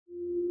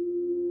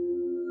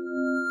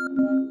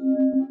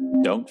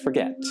don't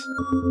forget,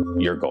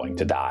 you're going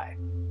to die.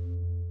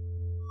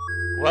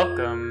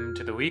 Welcome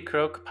to the We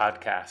Croak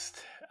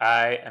podcast.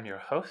 I am your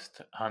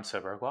host,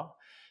 Hansa Bergwall.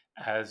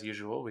 As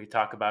usual, we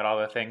talk about all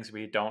the things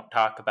we don't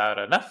talk about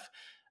enough,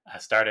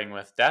 starting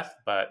with death,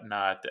 but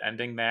not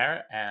ending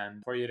there.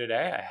 And for you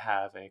today, I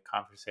have a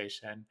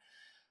conversation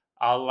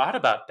a lot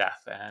about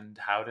death and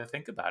how to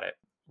think about it.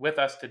 With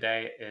us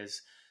today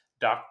is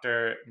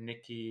Dr.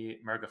 Nikki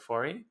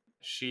Murgafori.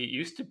 She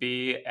used to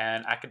be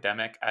an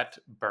academic at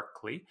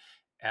Berkeley,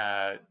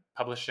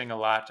 publishing a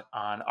lot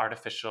on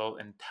artificial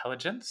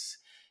intelligence.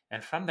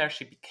 And from there,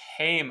 she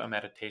became a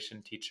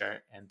meditation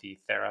teacher in the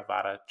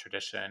Theravada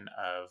tradition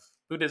of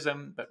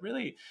Buddhism, but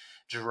really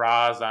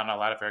draws on a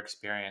lot of her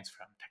experience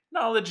from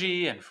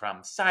technology and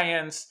from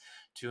science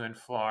to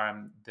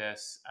inform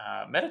this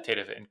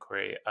meditative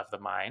inquiry of the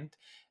mind.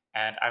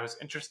 And I was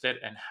interested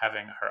in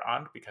having her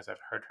on because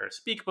I've heard her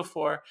speak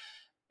before.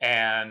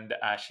 And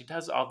she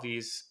does all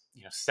these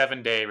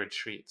 7-day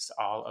retreats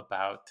all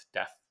about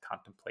death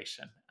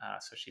contemplation.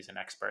 So she's an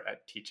expert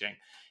at teaching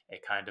a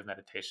kind of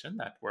meditation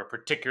that we're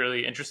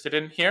particularly interested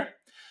in here.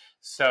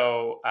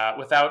 So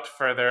without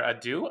further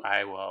ado,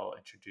 I will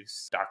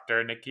introduce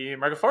Dr. Nikki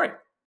Murgafori.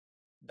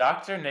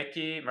 Dr.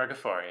 Nikki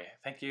Murgafori,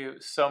 thank you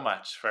so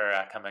much for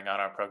coming on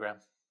our program.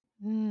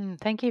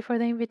 Thank you for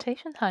the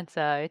invitation,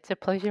 Hansa. It's a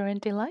pleasure and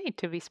delight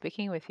to be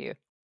speaking with you.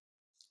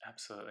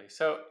 Absolutely.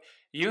 So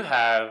you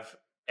have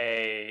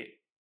a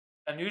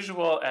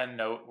unusual and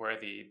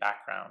noteworthy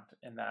background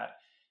in that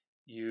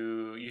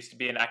you used to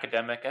be an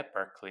academic at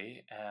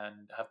Berkeley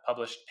and have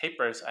published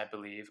papers, I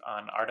believe,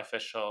 on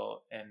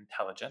artificial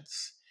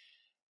intelligence.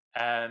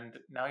 And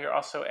now you're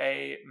also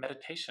a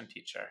meditation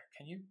teacher.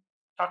 Can you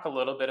talk a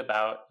little bit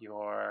about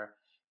your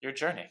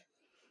journey?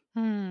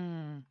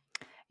 Hmm.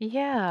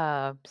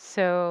 Yeah,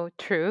 so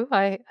true.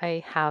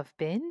 I have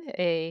been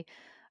a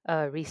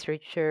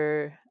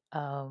researcher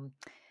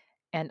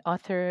and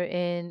author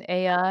in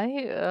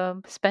AI.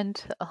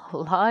 Spent a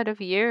lot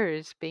of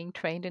years being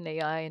trained in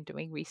AI and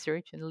doing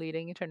research and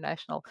leading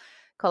international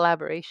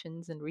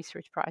collaborations and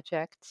research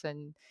projects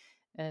and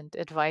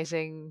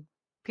advising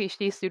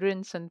PhD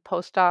students and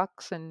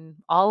postdocs and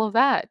all of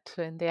that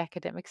in the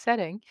academic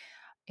setting.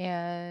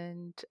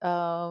 And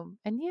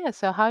yeah,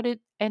 so how did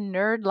a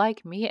nerd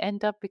like me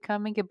end up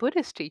becoming a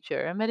Buddhist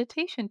teacher, a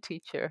meditation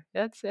teacher?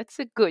 That's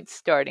a good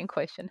starting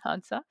question,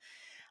 Hansa.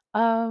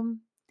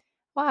 Um,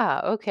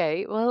 wow,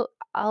 okay. Well,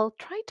 I'll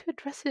try to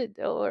address it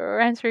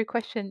or answer your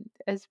question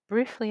as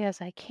briefly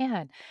as I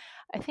can.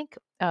 I think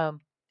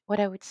what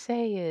I would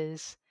say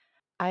is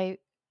I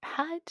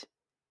had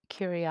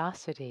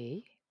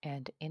curiosity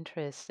and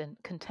interest and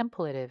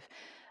contemplative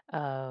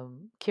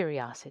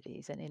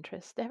curiosities and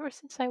interests ever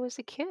since I was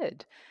a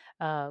kid.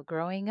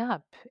 Growing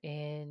up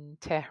in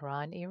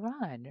Tehran,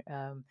 Iran,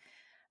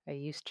 I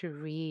used to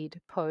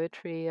read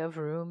poetry of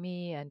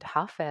Rumi and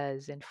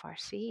Hafez in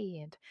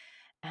Farsi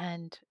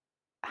and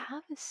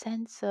have a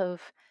sense of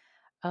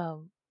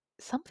um,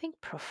 something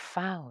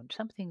profound,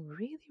 something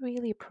really,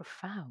 really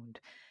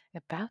profound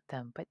about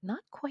them, but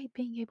not quite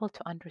being able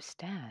to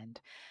understand.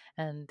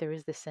 And there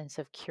is this sense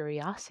of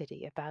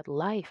curiosity about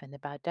life and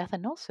about death.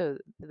 And also,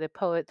 the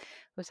poet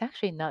was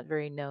actually not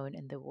very known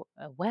in the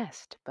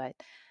West, but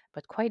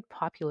quite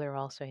popular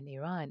also in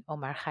Iran,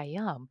 Omar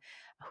Khayyam,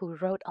 who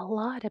wrote a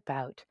lot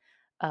about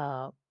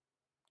uh,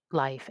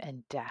 life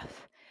and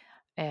death.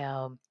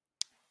 Um,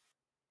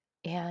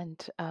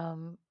 and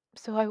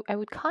so I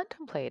would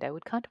contemplate. I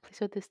would contemplate.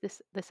 So this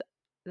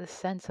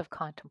sense of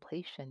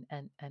contemplation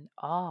and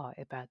awe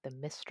about the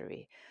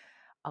mystery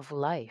of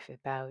life,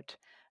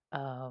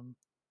 um,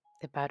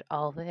 about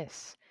all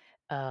this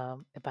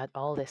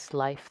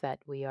life that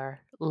we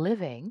are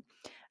living,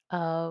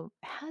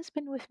 has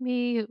been with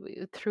me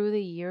through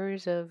the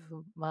years of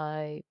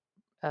my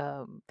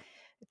um,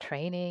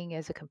 training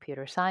as a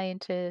computer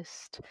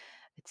scientist,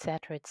 et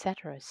cetera, et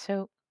cetera.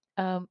 So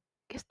I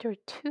guess there are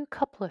two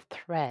couple of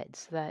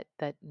threads that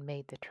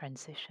made the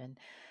transition.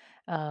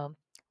 Um,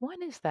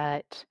 one is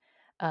that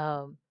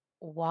um,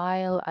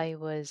 while I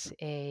was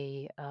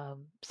a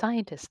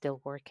scientist still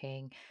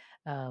working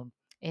um,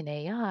 in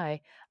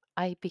AI,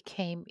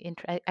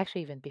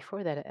 actually even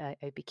before that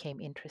I became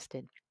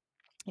interested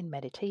in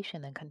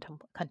meditation and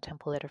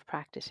contemplative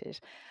practices.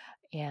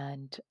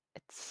 And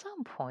at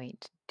some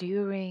point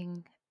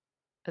during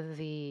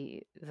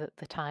the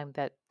time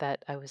that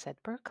I was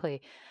at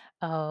Berkeley,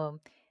 um,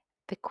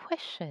 the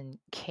question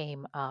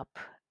came up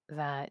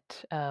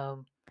that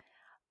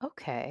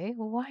okay,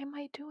 well, why am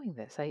I doing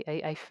this?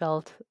 I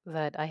felt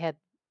that I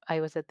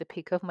was at the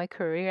peak of my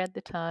career at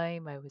the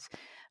time. I was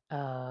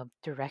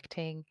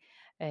directing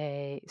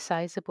a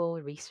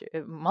sizable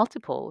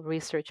multiple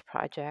research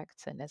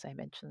projects, and as I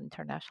mentioned,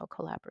 international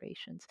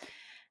collaborations.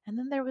 And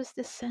then there was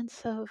this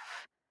sense of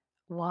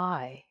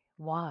why?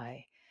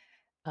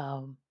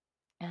 Um,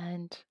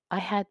 and I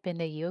had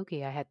been a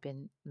yogi. I had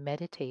been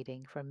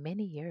meditating for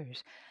many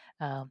years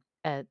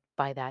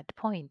by that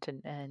point,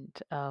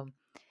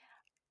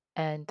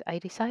 and I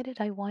decided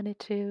I wanted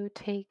to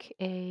take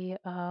a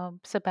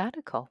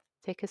sabbatical,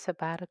 take a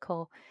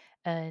sabbatical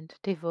and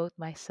devote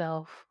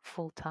myself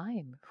full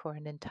time for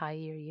an entire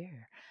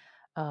year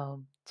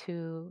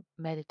to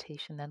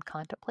meditation and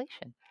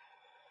contemplation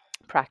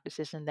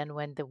practices. And then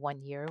when the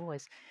 1 year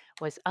was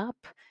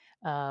up,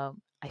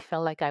 I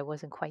felt like I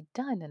wasn't quite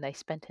done, and I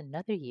spent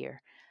another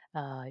year,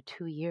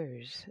 2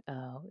 years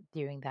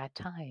during that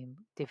time,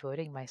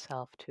 devoting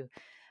myself to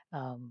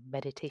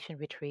meditation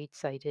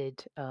retreats. I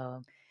did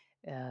a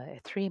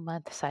 3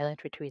 month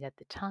silent retreat at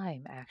the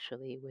time,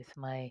 actually, with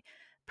my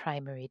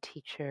primary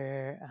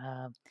teacher,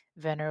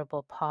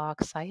 Venerable Pa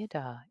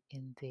Sayadaw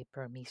in the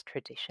Burmese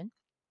tradition,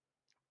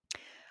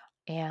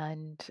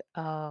 and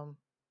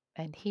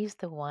he's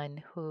the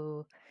one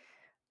who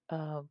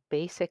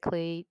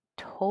basically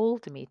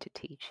told me to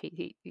teach.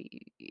 He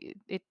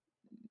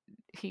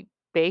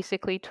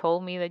basically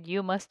told me that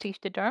you must teach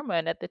the Dharma.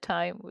 And at the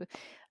time,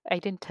 I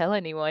didn't tell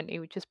anyone.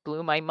 It just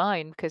blew my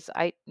mind because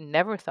I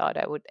never thought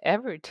I would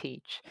ever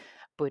teach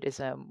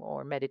Buddhism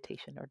or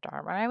meditation or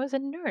Dharma. I was a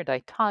nerd.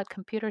 I taught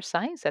computer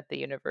science at the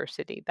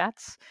university.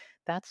 That's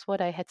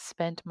what I had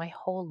spent my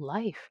whole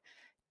life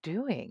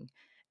doing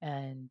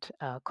and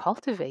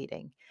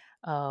cultivating.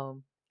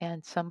 Um,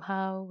 and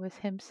somehow, with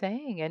him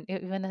saying, and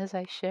even as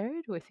I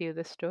shared with you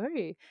the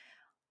story,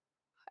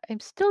 I'm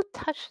still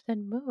touched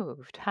and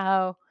moved.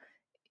 How,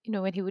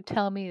 when he would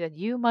tell me that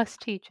you must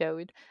teach, I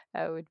would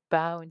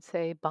bow and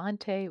say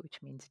Bante, which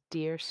means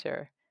dear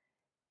sir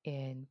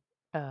in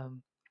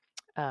um,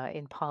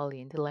 in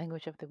Pali, in the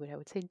language of the Buddha. I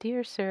would say,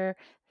 dear sir,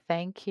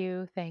 thank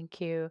you,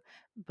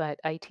 but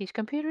I teach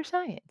computer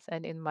science.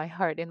 And in my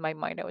heart, in my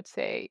mind, I would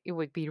say it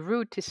would be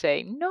rude to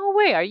say, no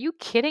way, are you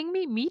kidding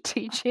me? Me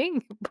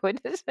teaching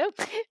Buddhism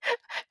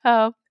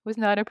was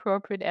not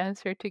appropriate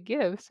answer to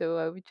give. So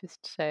I would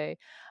just say,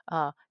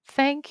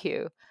 thank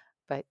you,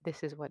 but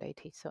this is what I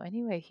teach. So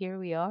anyway, here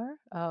we are.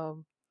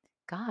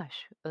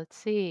 Gosh, let's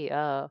see,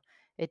 a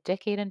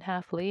decade and a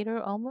half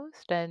later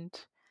almost, and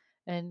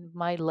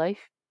my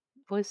life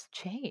was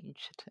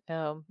changed.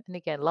 And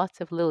again,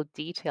 lots of little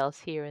details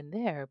here and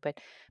there, but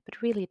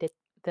really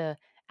the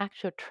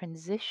actual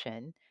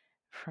transition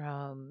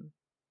from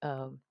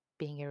um,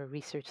 being a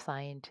research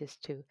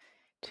scientist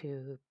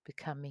to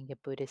becoming a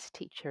Buddhist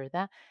teacher,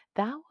 that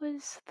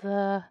was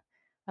the,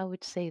 I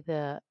would say,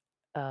 the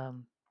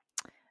um,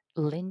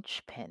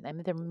 linchpin. I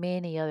mean, there are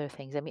many other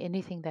things. I mean,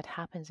 anything that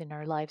happens in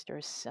our lives, there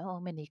are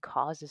so many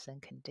causes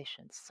and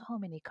conditions, so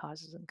many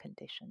causes and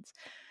conditions,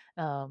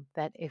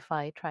 that if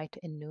I try to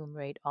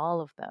enumerate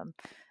all of them,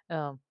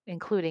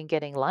 including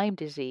getting Lyme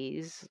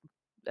disease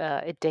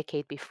a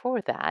decade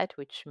before that,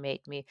 which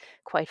made me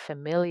quite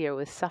familiar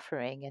with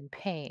suffering and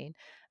pain,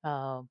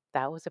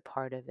 that was a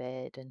part of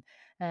it,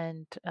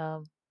 and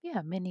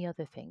yeah, many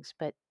other things.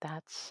 But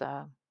that's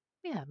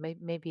yeah,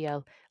 maybe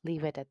I'll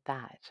leave it at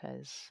that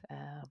as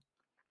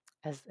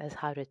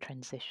how the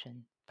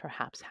transition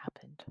perhaps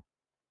happened.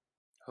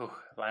 Oh,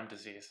 Lyme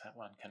disease, that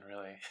one can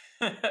really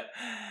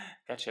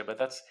get you. But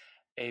that's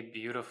a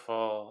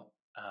beautiful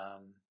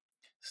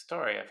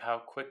story of how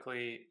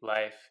quickly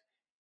life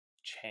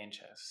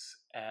changes.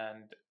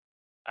 And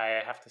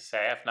I have to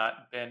say, I've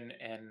not been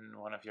in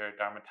one of your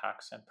Dharma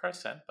talks in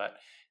person, but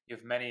you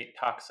have many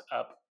talks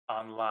up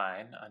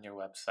online on your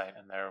website,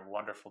 and they're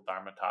wonderful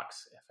Dharma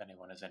talks if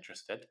anyone is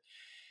interested.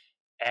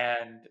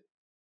 And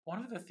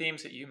one of the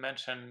themes that you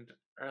mentioned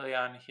early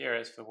on here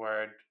is the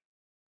word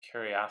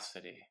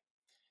curiosity.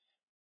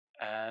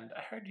 And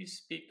I heard you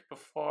speak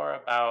before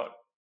about,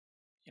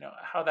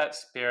 how that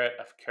spirit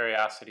of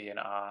curiosity and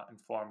awe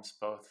informs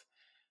both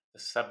the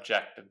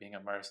subject of being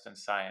immersed in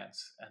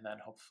science and then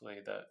hopefully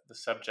the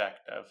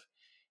subject of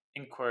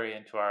inquiry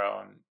into our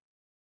own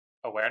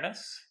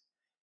awareness.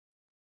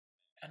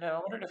 And I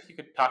wondered if you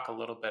could talk a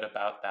little bit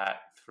about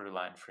that through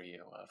line for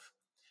you of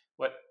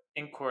what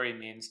inquiry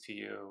means to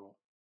you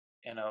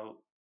in a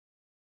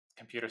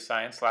computer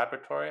science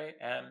laboratory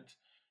and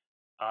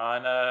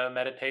on a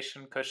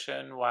meditation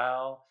cushion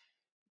while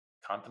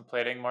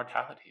contemplating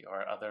mortality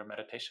or other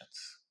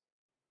meditations.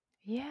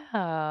 Yeah,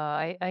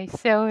 I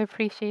so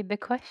appreciate the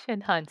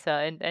question,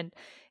 Hansa,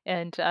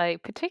 and I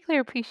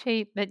particularly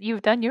appreciate that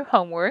you've done your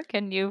homework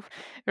and you've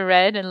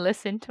read and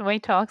listened to my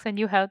talks, and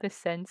you have the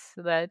sense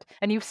that,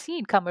 and you've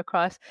seen come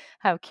across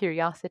how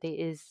curiosity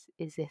is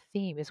a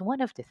theme, is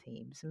one of the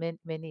themes,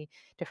 many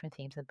different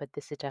themes, but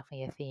this is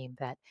definitely a theme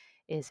that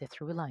is a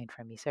through line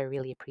for me. So I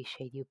really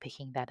appreciate you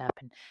picking that up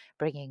and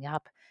bringing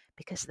up,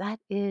 because that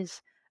is.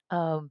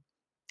 Um,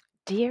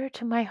 Dear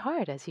to my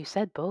heart, as you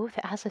said, both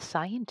as a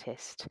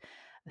scientist,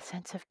 a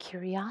sense of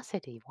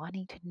curiosity,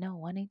 wanting to know,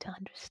 wanting to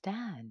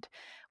understand,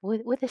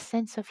 with a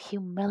sense of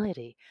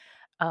humility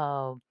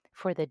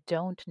for the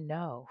don't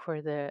know,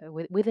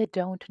 with a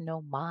don't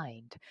know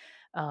mind,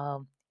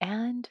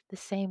 and the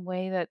same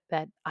way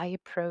that I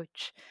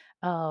approach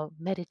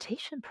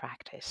meditation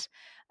practice,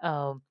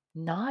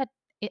 not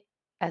it,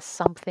 as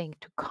something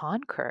to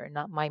conquer,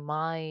 not my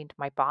mind,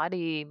 my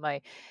body,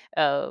 my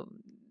uh,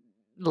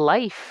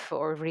 life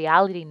or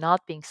reality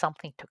not being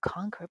something to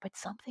conquer, but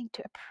something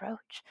to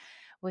approach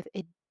with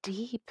a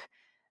deep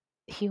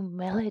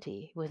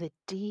humility, with a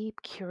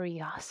deep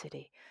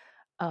curiosity.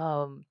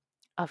 Um,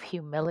 of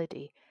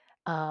humility,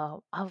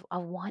 of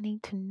wanting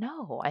to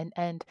know,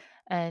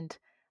 and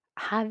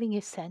having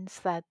a sense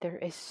that there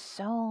is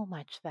so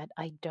much that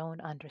I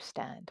don't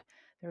understand.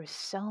 There is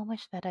so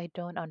much that I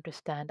don't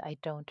understand, I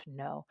don't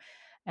know.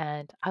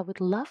 And I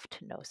would love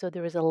to know. So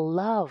there is a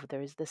love,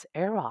 there is this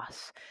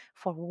eros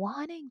for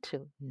wanting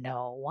to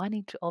know,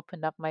 wanting to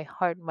open up my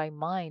heart, my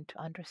mind to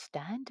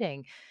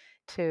understanding,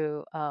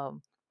 to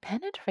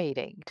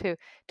penetrating, to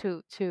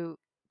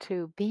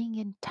being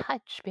in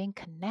touch, being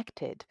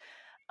connected,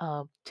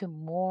 to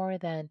more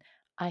than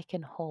I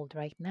can hold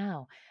right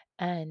now.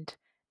 And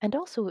and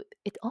also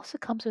it also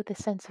comes with a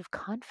sense of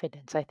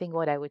confidence. I think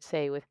what I would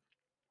say with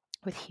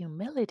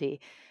humility,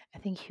 I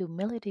think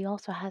humility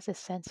also has a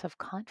sense of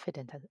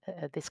confidence.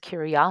 This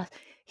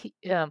curiosity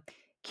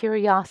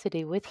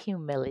with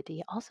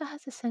humility also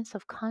has a sense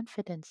of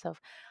confidence of,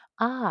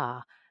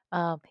 ah,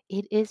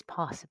 it is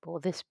possible.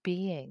 This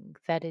being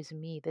that is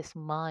me, this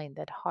mind,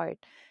 that heart,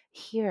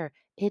 here,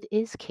 it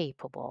is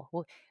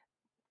capable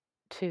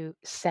to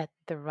set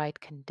the right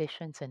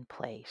conditions in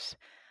place,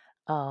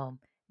 um,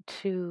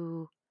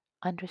 to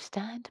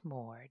understand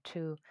more,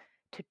 to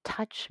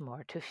touch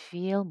more, to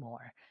feel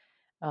more.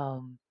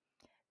 Um,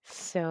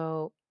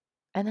 so,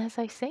 and as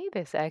I say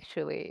this,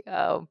 actually,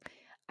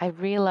 I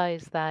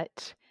realize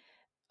that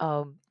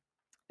um,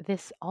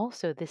 this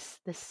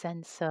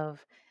sense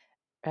of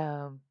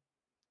um,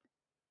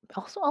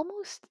 also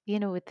almost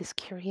with this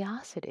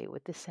curiosity,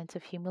 with this sense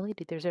of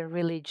humility, there's a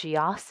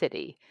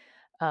religiosity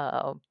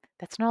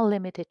that's not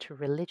limited to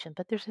religion,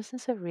 but there's a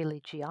sense of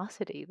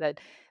religiosity that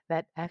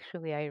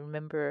actually I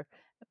remember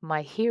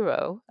my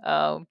hero.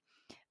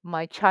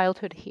 My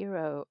childhood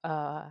hero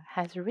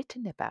has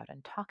written about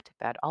and talked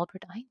about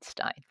Albert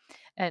Einstein,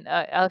 and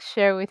I'll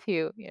share with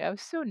you. I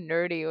was so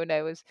nerdy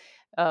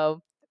uh,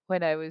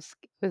 when I was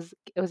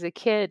a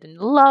kid and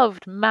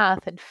loved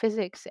math and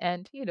physics,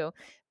 and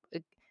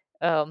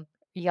uh,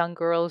 young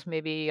girls,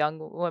 maybe young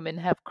women,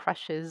 have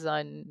crushes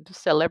on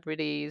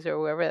celebrities or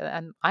whoever,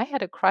 and I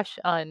had a crush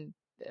on.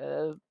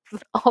 Uh,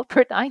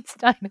 Albert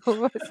Einstein,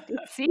 who was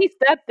deceased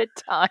at the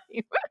time.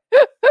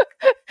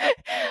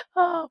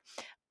 Oh,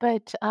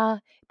 but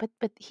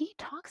but he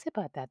talks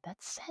about that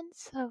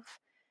sense of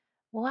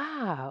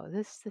wow,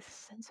 this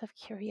sense of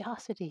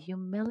curiosity,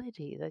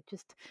 humility, that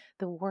just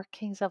the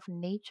workings of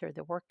nature,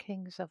 the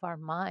workings of our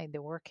mind,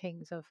 the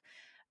workings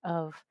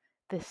of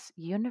this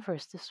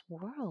universe, this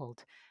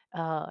world,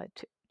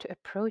 to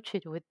approach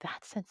it with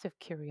that sense of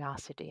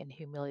curiosity and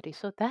humility.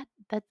 So that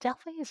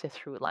definitely is a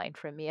through line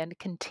for me, and it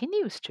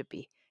continues to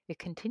be. It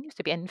continues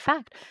to be. And in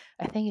fact,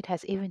 I think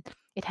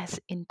it has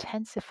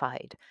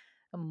intensified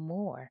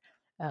more.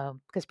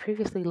 Because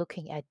previously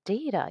looking at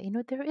data,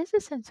 there is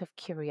a sense of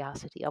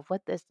curiosity of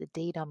what does the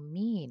data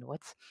mean?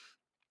 What's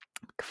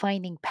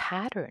finding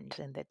patterns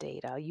in the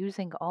data,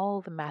 using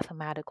all the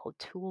mathematical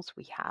tools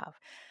we have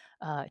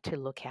to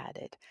look at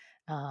it.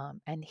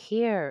 And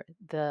here,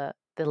 the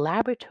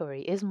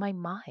laboratory is my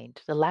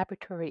mind. The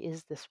laboratory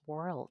is this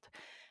world,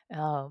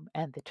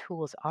 and the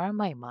tools are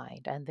my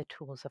mind and the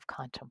tools of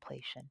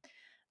contemplation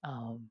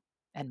um,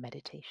 and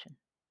meditation.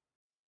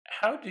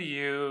 How do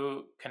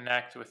you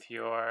connect with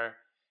your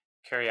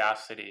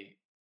curiosity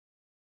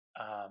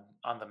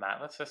on the mat?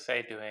 Let's just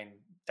say doing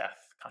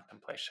death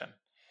contemplation,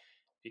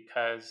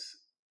 because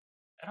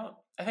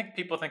I think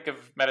people think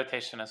of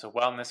meditation as a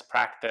wellness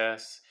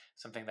practice,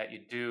 something that you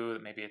do.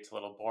 Maybe it's a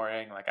little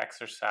boring, like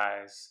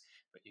exercise,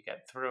 but you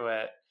get through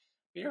it.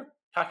 But you're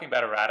talking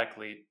about a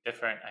radically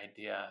different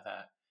idea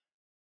that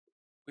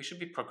we should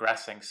be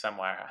progressing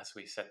somewhere as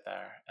we sit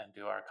there and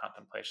do our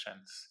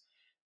contemplations.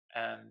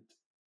 And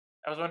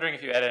I was wondering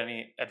if you had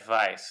any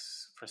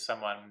advice for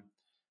someone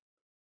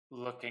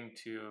looking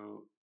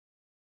to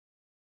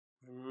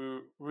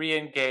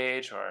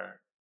re-engage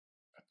or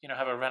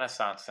have a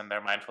renaissance in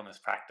their mindfulness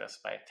practice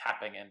by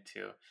tapping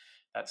into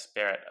that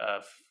spirit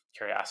of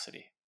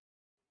curiosity.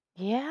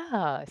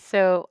 Yeah,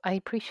 so I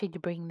appreciate you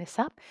bringing this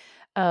up.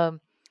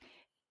 Um,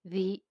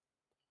 the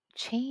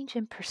change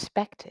in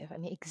perspective. I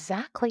mean,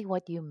 exactly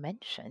what you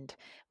mentioned,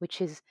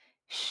 which is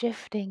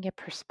shifting your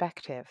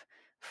perspective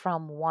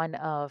from one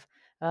of,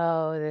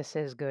 oh, this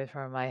is good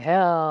for my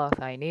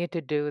health. I need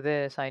to do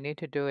this. I need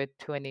to do it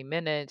 20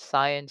 minutes.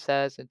 Science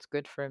says it's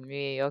good for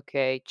me.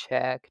 Okay,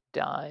 check,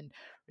 done,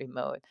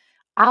 remote.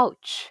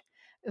 Ouch.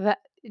 That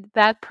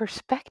that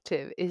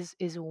perspective is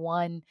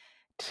one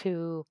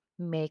to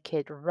make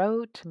it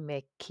rote,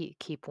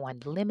 keep one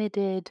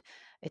limited,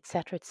 et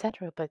cetera.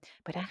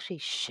 But actually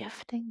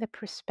shifting the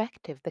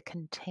perspective, the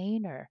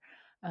container,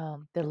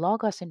 the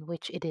logos in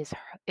which it is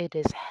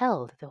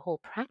held, the whole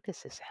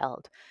practice is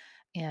held,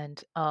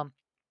 and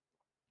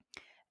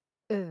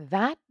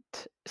that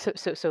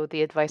so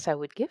the advice I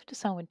would give to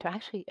someone to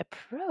actually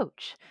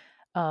approach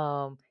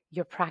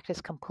your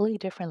practice completely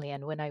differently.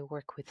 And when I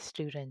work with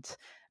students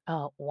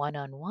one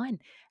on one,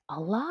 a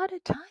lot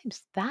of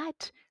times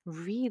that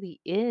really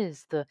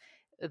is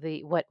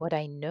the what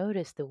I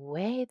notice, the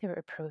way they're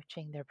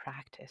approaching their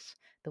practice,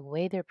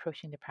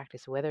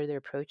 whether they're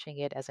approaching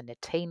it as an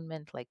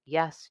attainment, like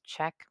yes,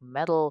 check,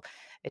 medal,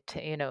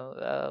 attaining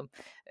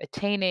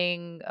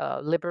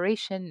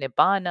liberation,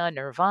 nibbana,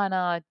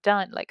 nirvana,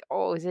 done. Like,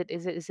 oh, is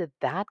it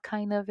that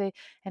kind of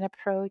an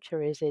approach,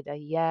 or is it a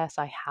yes,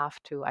 I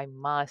have to, I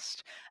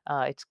must,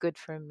 it's good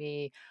for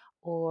me,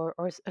 or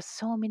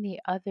so many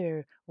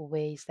other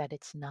ways that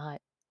it's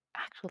not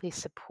actually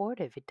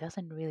supportive. It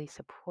doesn't really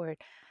support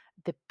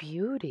the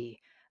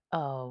beauty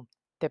of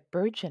the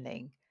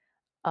burgeoning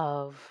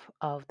of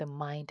the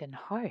mind and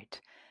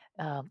heart,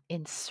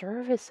 in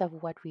service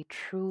of what we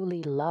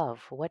truly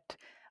love. What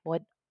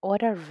what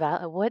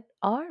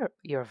are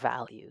your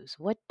values?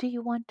 What do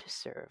you want to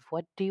serve?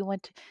 What do you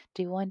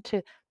want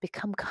to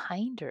become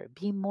kinder,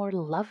 be more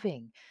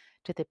loving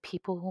to the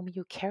people whom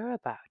you care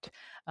about?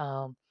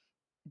 Um,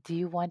 do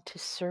you want to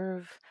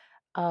serve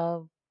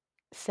a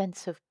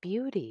sense of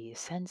beauty, a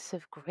sense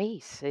of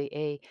grace,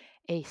 a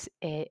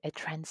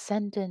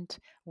transcendent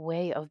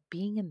way of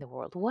being in the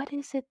world? What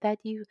is it that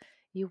you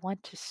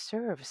want to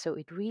serve? So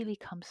it really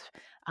comes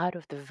out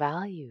of the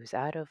values,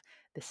 out of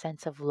the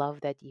sense of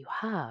love that you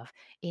have,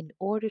 in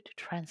order to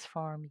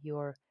transform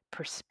your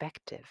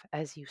perspective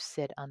as you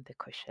sit on the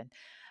cushion.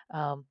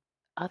 Um,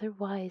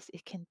 Otherwise,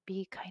 it can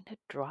be kind of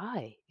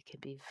dry. It can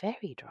be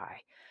very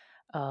dry.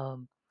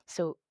 Um,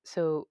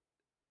 so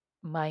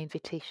my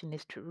invitation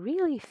is to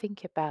really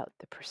think about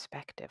the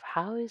perspective.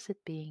 How is it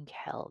being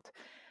held?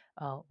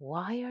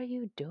 Why are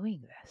you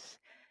doing this?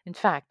 In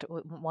fact,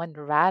 one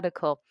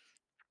radical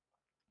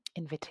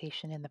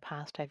invitation in the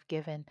past I've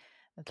given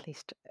at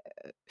least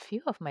a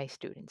few of my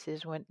students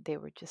is when they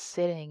were just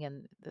sitting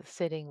and the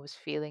sitting was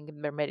feeling,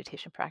 their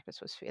meditation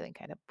practice was feeling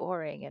kind of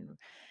boring,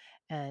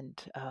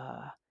 and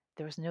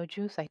there was no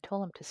juice. I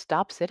told them to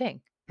stop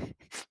sitting,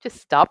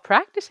 just stop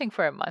practicing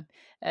for a month.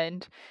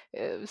 And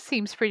it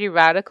seems pretty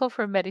radical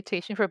for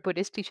meditation, for a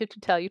Buddhist teacher to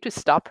tell you to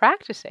stop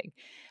practicing,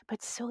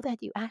 but so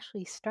that you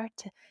actually start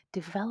to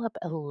develop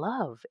a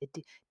love,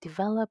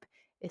 develop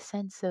a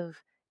sense of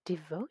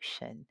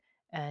devotion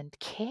and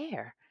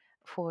care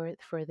for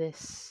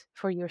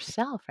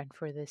yourself and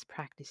for this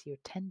practice you're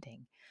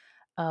tending.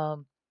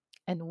 Um,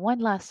 and one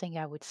last thing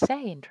I would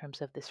say in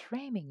terms of this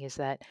framing is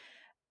that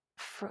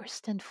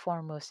first and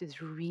foremost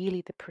is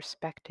really the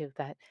perspective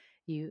that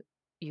you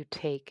you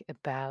take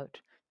about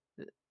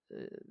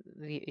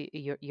the,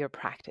 your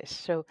practice.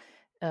 So,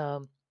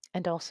 um,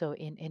 and also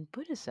in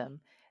Buddhism,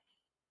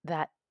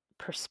 that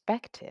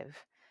perspective,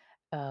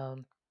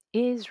 um,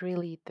 is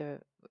really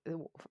uh,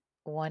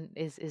 one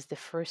is the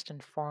first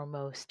and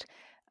foremost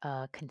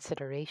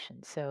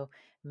consideration. So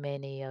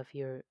many of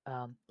your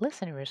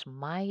listeners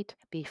might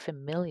be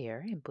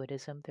familiar. In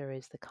Buddhism, there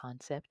is the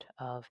concept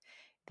of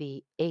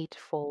the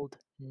Eightfold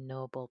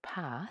Noble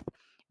Path,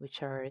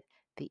 which are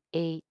the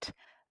eight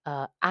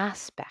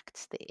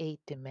aspects, the eight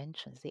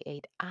dimensions, the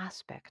eight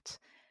aspects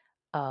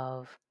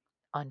of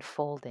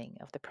unfolding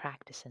of the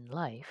practice in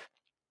life.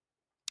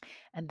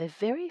 And the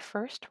very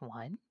first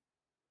one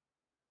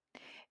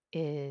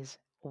is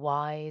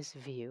wise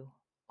view,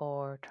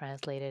 or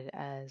translated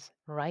as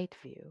right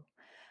view.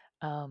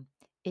 Um,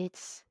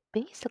 it's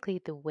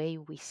basically the way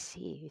we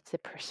see, it's the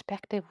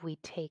perspective we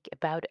take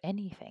about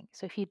anything.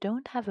 So if you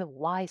don't have a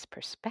wise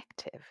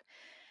perspective,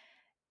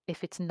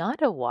 if it's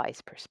not a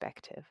wise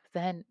perspective,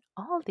 then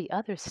all the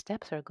other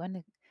steps are going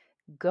to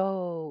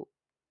go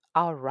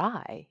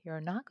awry.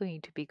 You're not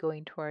going to be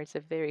going towards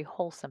a very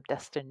wholesome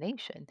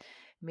destination.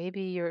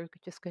 Maybe you're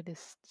just going to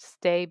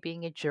stay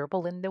being a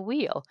gerbil in the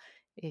wheel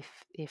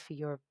if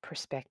your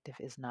perspective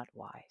is not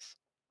wise.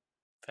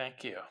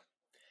 Thank you.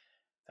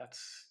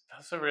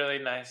 That's a really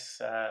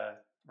nice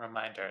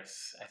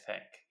reminders, I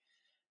think,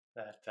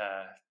 that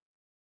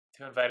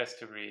to invite us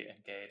to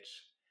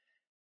re-engage.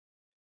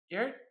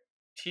 You're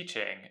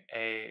teaching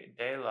a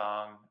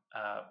day-long,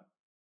 I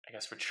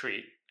guess,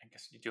 retreat. I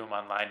guess you do them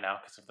online now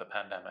because of the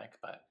pandemic,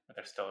 but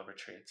they're still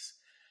retreats.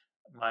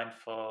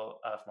 Mindful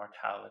of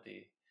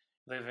mortality,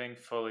 living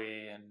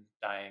fully and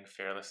dying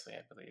fearlessly,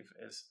 I believe,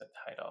 is the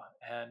title.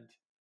 And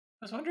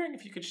I was wondering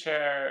if you could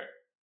share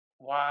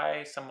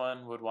why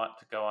someone would want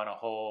to go on a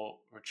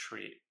whole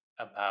retreat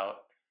about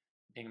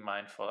being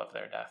mindful of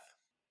their death.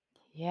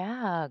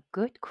 Yeah,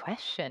 good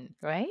question,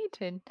 right?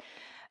 And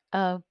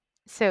uh,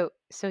 so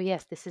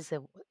yes, this is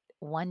a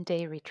 1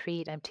 day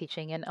retreat I'm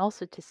teaching, and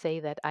also to say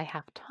that I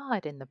have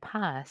taught in the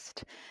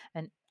past,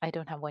 and I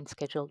don't have one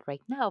scheduled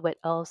right now, but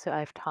also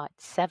I've taught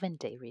 7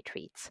 day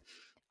retreats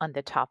on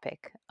the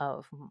topic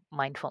of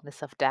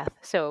mindfulness of death.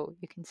 So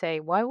you can say,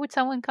 why would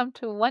someone come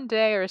to 1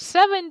 day or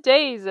 7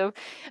 days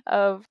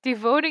of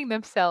devoting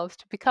themselves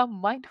to become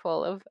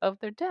mindful of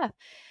their death?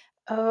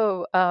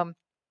 Oh,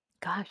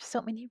 gosh,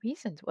 so many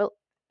reasons. Well,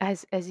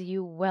 as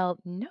you well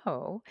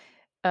know,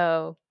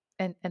 uh,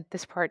 and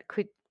this part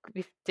could,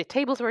 if the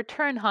tables were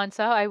turned,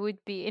 Hansa, I would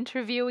be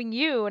interviewing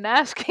you and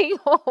asking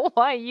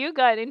why you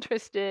got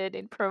interested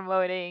in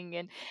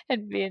promoting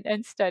and being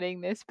and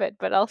studying this.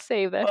 But I'll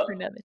save that Well, for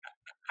another.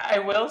 I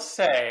will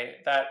say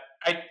that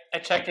I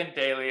check in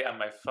daily on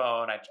my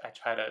phone. I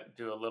try to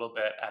do a little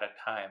bit at a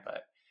time,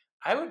 but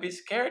I would be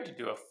scared to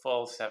do a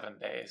full 7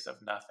 days of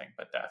nothing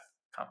but death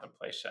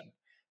contemplation.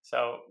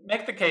 So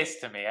make the case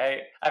to me.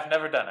 I've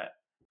never done it.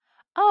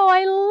 Oh,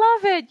 I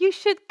love it. You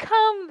should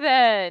come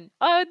then.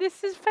 Oh,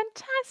 this is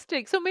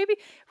fantastic. So maybe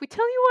we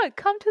tell you what,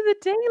 come to the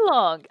day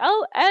long.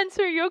 I'll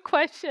answer your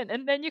question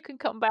and then you can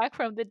come back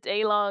from the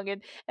day long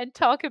and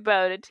talk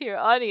about it to your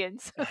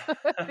audience.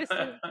 This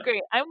is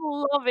great. I'm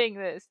loving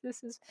this.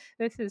 This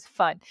is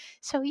fun.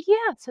 So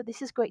yeah, so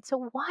this is great.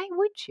 So why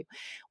would you?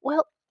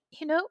 Well,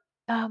 you know,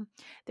 um,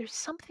 there's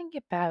something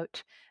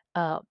about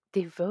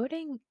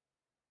devoting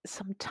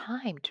some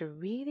time to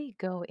really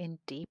go in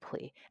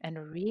deeply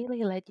and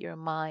really let your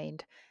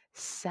mind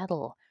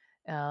settle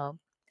uh,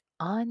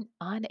 on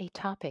a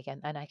topic,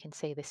 and I can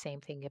say the same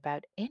thing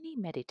about any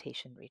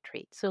meditation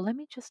retreat. So let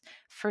me just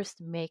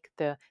first make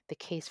the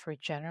case for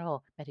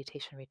general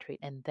meditation retreat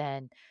and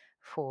then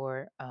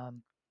for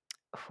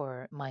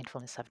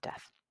mindfulness of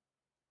death.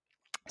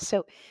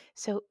 So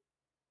so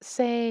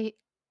say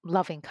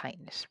loving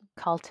kindness,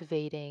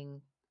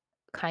 cultivating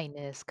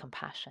kindness,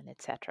 compassion,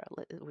 etc.,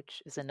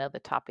 which is another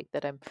topic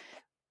that I'm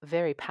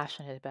very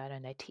passionate about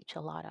and I teach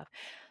a lot of.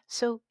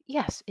 So,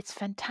 yes, it's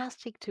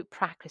fantastic to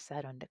practice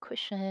that on the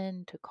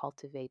cushion, to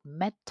cultivate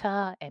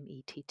metta,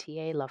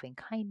 metta, loving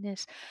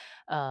kindness.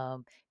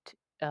 Um,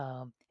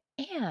 to,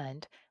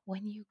 and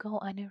when you go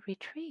on a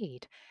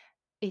retreat,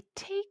 it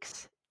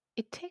takes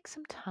it takes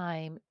some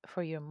time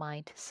for your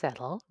mind to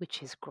settle,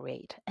 which is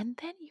great. And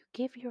then you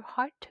give your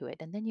heart to it,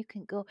 and then you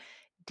can go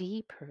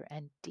deeper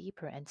and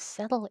deeper and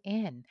settle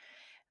in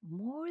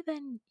more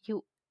than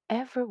you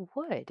ever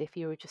would if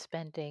you were just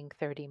spending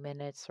 30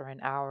 minutes or an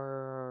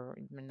hour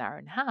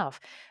and a half.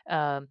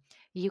 Um,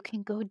 you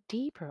can go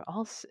deeper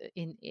also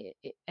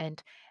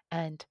and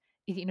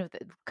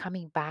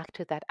coming back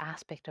to that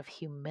aspect of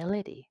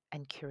humility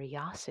and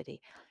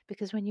curiosity,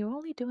 because when you're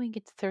only doing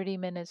it 30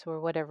 minutes or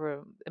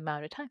whatever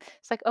amount of time,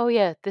 it's like, oh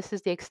yeah, this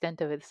is the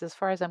extent of it, this is as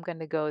far as I'm going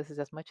to go, this is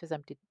as much as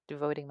I'm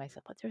devoting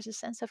myself. But there's a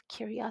sense of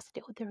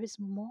curiosity. Oh, there is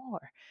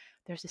more.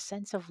 There's a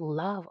sense of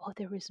love. Oh,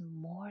 there is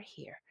more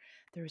here.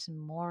 There's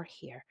more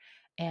here.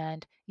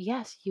 And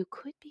yes, you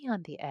could be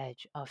on the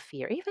edge of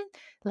fear. Even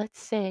let's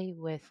say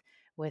with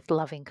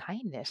loving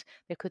kindness,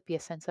 there could be a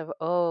sense of,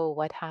 oh,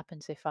 what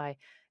happens if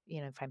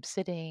if I'm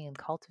sitting and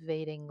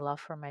cultivating love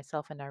for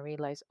myself and I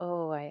realize,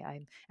 oh,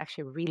 I'm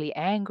actually really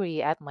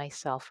angry at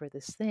myself for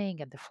this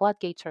thing, and the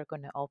floodgates are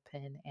going to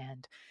open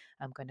and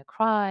I'm going to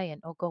cry,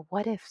 and oh, God,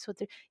 what if? So,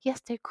 yes,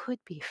 there could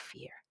be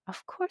fear.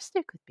 Of course,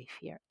 there could be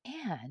fear.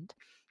 And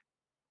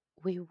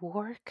we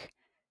work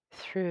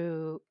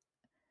through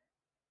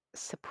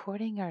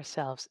supporting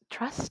ourselves,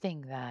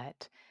 trusting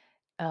that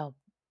uh,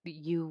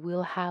 you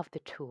will have the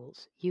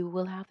tools. You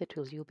will have the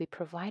tools. You'll be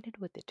provided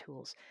with the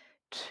tools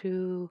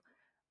to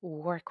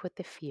work with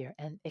the fear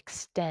and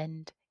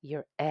extend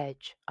your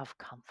edge of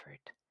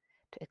comfort.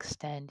 To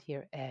extend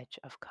your edge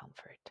of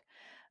comfort.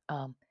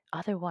 Um,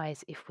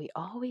 Otherwise, if we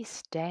always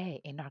stay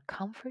in our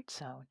comfort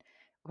zone,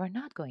 we're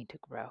not going to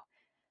grow.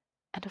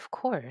 And of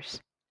course,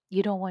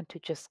 you don't want to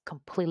just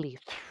completely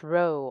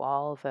throw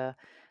all the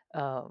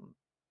um,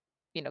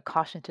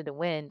 caution to the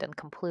wind and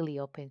completely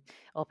open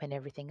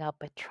everything up,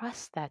 but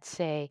trust that,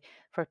 say,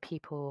 for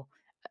people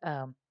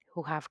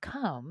who have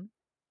come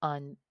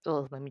on,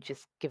 well, let me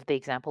just give the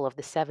example of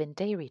the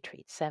 7-day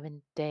retreat,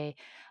 7-day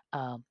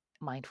um,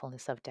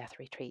 mindfulness of death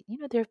retreat.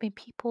 There have been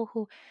people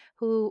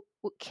who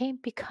came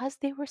because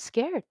they were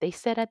scared. They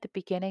said at the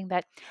beginning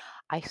that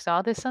I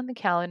saw this on the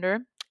calendar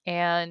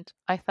and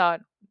I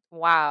thought,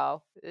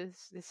 wow,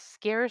 this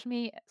scares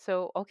me,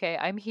 so okay,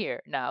 I'm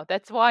here now.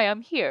 That's why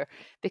I'm here,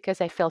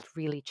 because I felt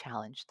really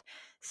challenged.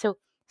 So,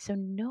 so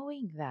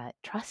knowing that,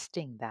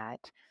 trusting that,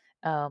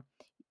 uh,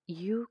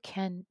 you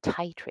can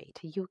titrate,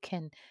 you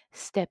can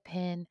step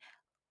in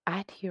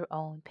at your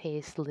own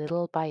pace,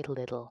 little by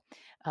little,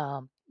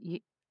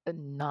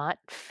 not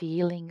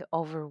feeling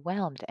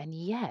overwhelmed, and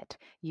yet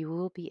you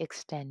will be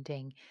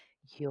extending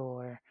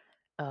your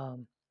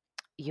um,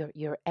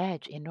 your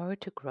edge in order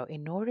to grow,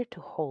 in order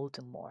to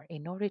hold more,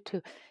 in order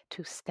to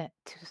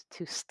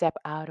step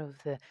out of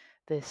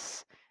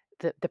this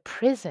the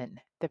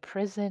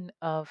prison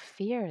of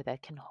fear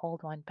that can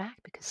hold one back.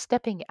 Because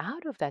stepping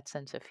out of that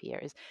sense of fear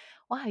is,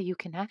 wow, you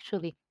can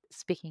actually,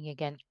 speaking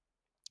again,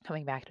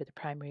 coming back to the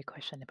primary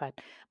question about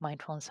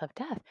mindfulness of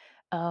death,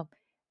 uh,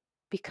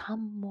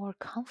 become more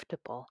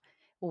comfortable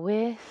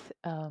with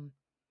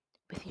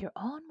with your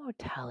own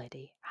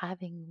mortality,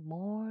 having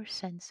more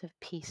sense of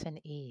peace and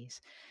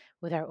ease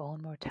with our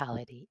own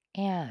mortality.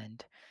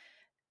 And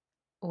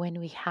when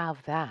we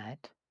have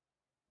that,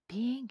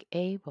 being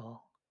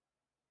able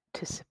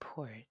to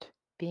support,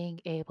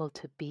 being able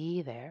to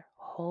be there,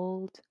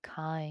 hold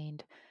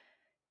kind,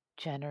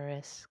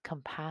 generous,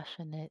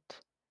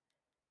 compassionate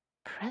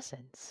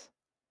presence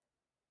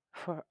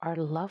for our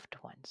loved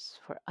ones,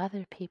 for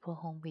other people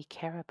whom we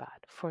care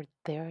about, for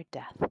their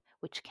death,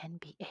 which can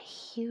be a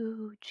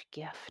huge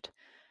gift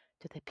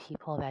to the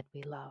people that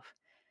we love.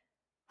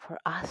 for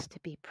us to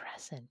be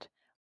present,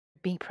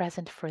 being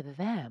present for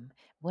them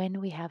when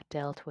we have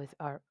dealt with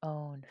our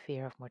own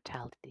fear of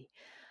mortality.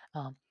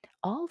 Um,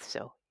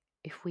 Also,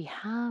 if we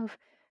have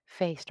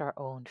faced our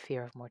own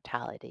fear of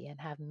mortality and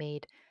have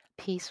made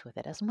peace with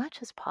it as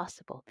much as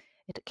possible,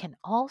 it can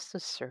also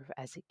serve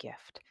as a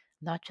gift,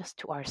 not just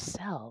to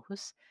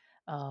ourselves,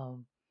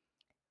 um,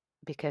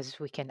 because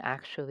we can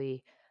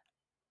actually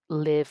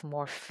live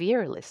more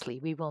fearlessly.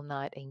 We will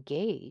not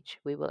engage.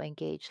 We will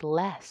engage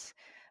less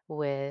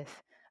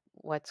with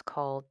what's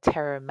called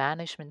terror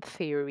management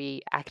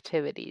theory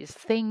activities,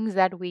 things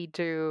that we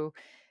do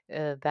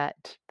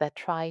that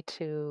try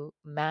to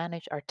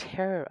manage our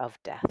terror of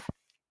death,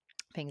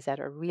 things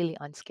that are really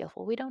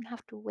unskillful. We don't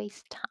have to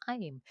waste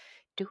time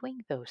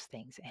doing those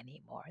things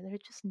anymore.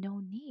 There's just no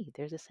need.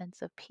 There's a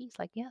sense of peace.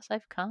 Like, yes,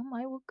 I've come,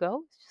 I will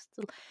go. It's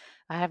just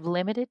I have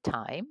limited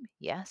time.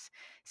 Yes.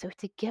 So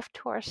it's a gift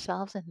to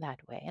ourselves in that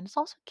way. And it's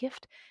also a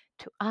gift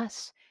to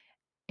us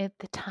at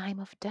the time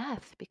of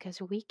death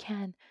because we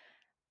can,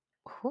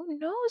 who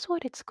knows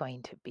what it's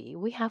going to be?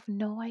 We have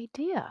no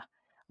idea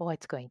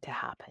what's going to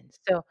happen.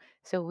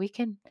 So we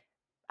can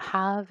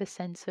have a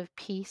sense of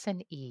peace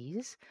and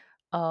ease.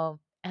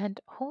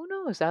 And who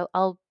knows,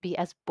 I'll be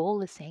as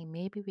bold as saying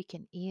maybe we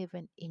can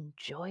even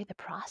enjoy the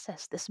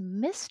process, this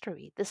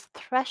mystery, this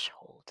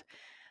threshold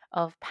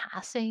of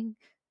passing.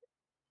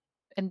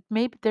 And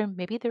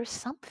maybe there's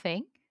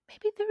something,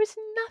 maybe there is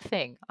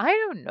nothing. I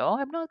don't know.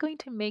 I'm not going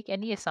to make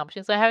any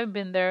assumptions. I haven't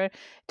been there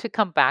to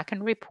come back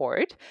and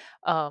report.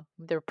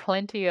 There are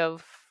plenty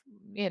of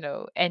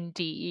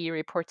NDE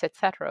reports,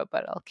 etc.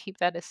 But I'll keep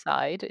that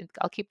aside.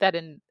 I'll keep that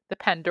in the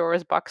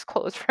Pandora's box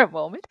closed for a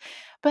moment.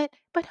 But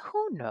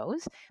who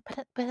knows?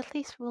 But at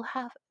least we'll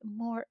have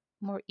more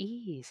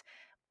ease,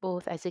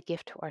 both as a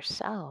gift to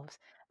ourselves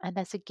and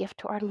as a gift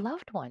to our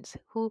loved ones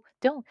who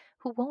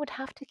won't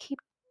have to keep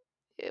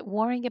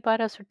worrying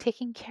about us or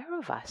taking care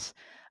of us.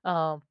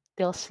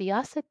 They'll see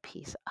us at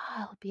peace.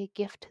 It'll be a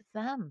gift to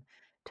them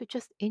to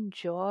just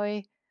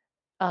enjoy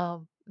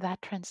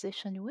that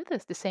transition with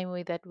us, the same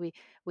way that we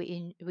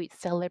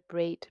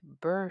celebrate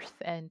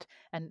birth and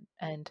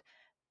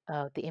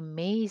the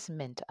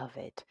amazement of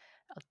it.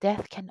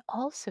 Death can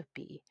also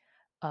be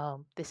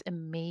this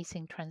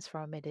amazing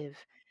transformative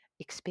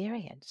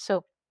experience.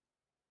 So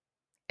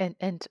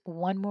and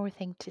one more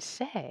thing to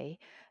say,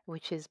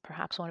 which is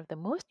perhaps one of the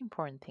most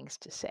important things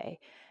to say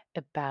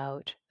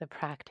about the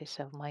practice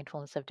of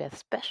mindfulness of death,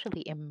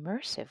 especially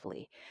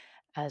immersively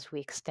as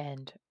we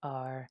extend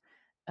our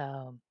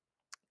um,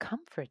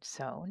 comfort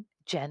zone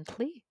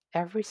gently,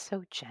 ever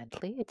so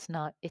gently.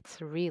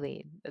 It's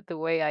really the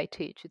way I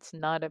teach. It's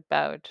not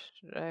about,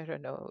 I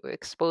don't know,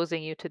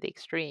 exposing you to the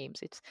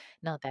extremes. It's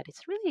not that.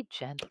 It's really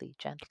gently,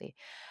 gently.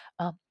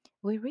 Um,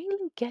 we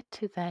really get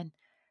to then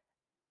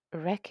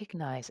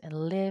recognize and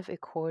live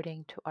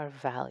according to our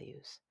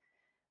values,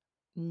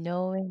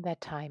 knowing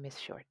that time is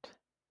short,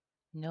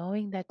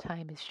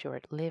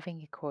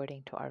 living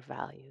according to our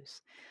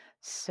values.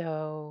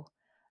 So,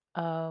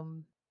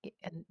 and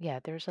yeah,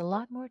 there's a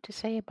lot more to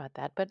say about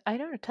that, but I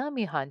don't know. Tell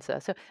me,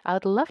 Hansa. So I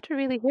would love to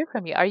really hear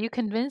from you. Are you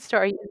convinced, or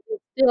are you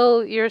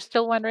you're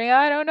still wondering?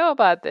 I don't know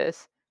about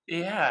this.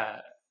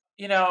 Yeah,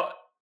 you know,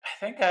 I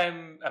think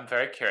I'm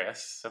very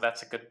curious, so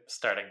that's a good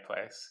starting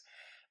place.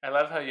 I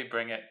love how you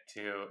bring it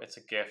to it's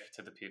a gift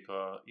to the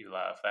people you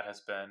love. That has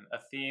been a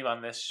theme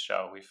on this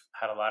show. We've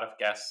had a lot of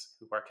guests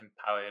who work in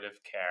palliative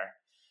care,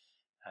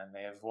 and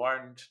they have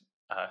warned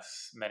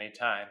us many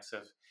times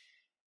of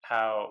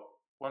how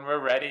when we're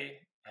ready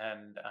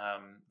and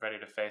ready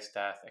to face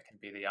death, it can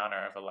be the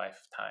honor of a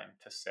lifetime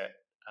to sit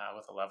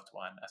with a loved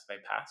one as they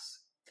pass.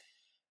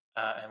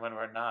 And when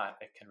we're not,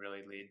 it can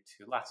really lead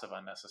to lots of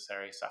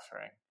unnecessary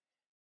suffering,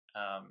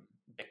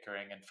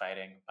 bickering and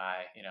fighting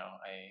by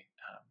a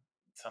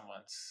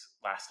someone's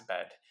last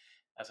bed,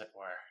 as it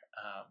were.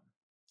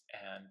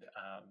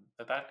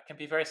 But that can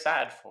be very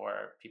sad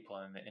for people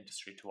in the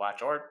industry to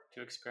watch or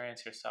to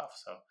experience yourself.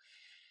 So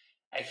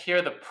I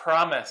hear the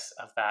promise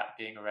of that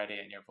being ready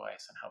in your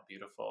voice and how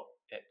beautiful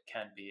it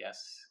can be as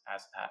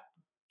that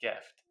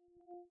gift.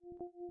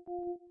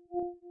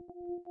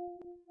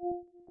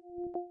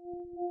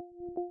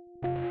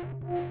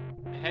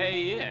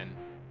 Hey, Ian,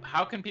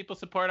 how can people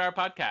support our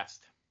podcast?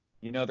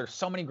 There's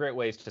so many great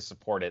ways to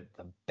support it.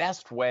 The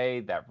best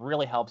way that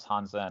really helps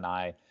Hansa and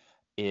I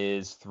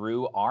is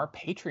through our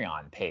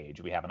Patreon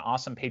page. We have an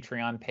awesome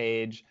Patreon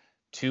page,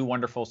 2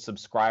 wonderful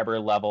subscriber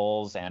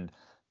levels, and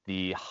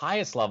the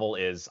highest level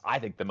is, I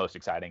think, the most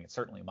exciting. It's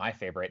certainly my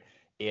favorite.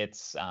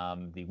 It's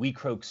the We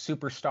Croak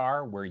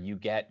Superstar, where you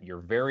get your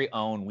very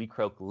own We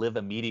Croak Live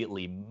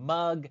Immediately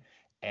mug,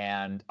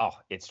 and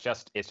it's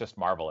just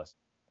marvelous.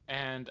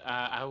 And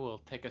I will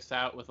take us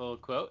out with a little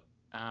quote.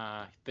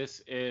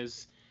 This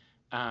is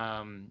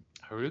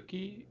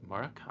Haruki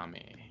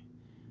Murakami.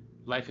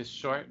 Life is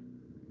short,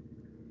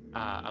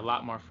 a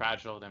lot more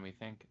fragile than we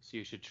think, so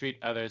you should treat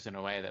others in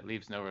a way that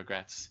leaves no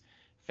regrets,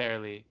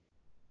 fairly,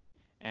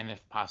 and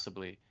if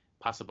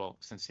possible,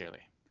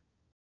 sincerely.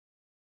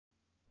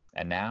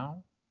 And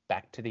now,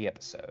 back to the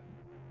episode.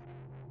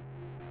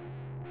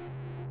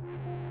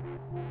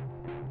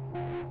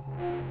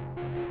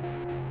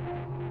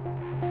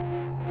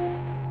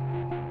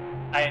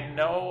 I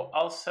know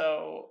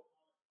also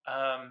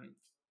um,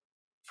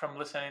 from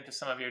listening to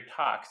some of your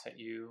talks that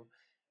you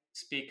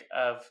speak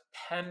of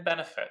 10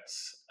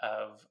 benefits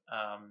of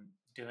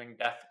doing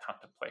death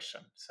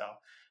contemplation. So I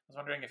was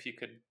wondering if you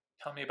could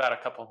tell me about a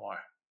couple more.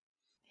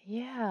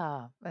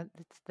 Yeah,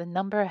 the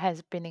number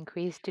has been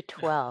increased to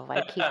 12.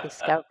 I keep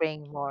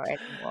discovering more and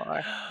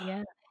more.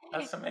 Yeah.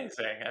 That's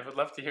amazing. I would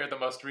love to hear the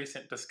most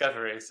recent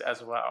discoveries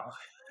as well.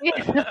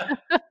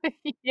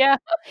 Yeah.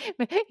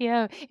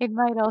 Yeah, it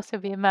might also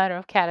be a matter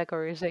of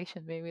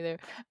categorization. Maybe they're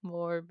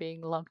more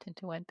being lumped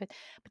into one. But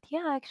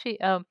yeah,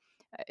 actually, I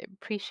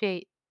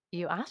appreciate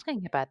you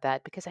asking about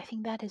that because I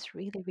think that is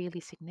really, really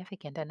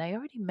significant. And I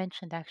already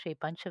mentioned actually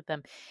a bunch of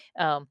them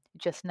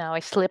just now. I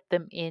slipped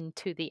them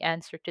into the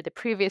answer to the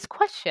previous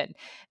question,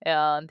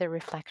 the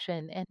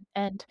reflection,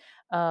 and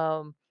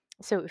um,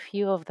 so a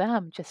few of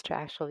them just to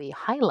actually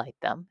highlight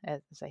them.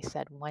 As I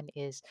said, one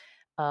is.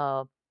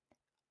 Uh,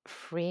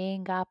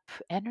 Freeing up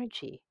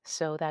energy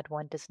so that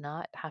one does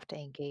not have to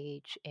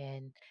engage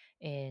in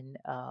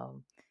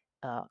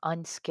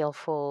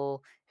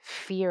unskillful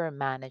fear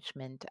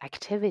management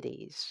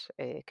activities,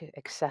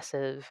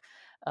 excessive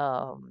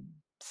um,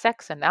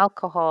 sex and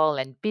alcohol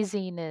and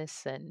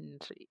busyness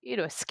and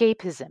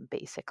escapism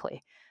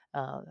basically,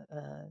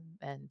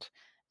 and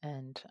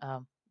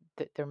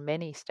there are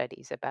many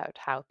studies about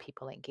how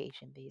people engage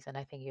in these, and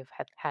I think you've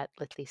had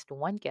at least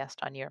one guest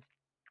on your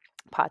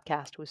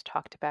podcast who's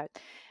talked about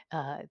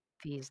uh,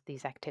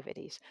 these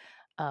activities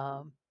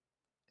um,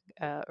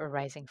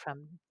 arising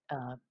from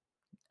uh,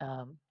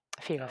 um,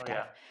 fear of Oh, yeah.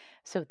 death.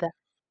 So that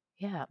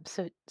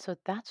so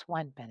that's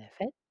one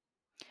benefit.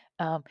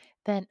 Um,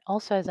 then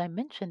also, as I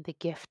mentioned, the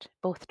gift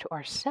both to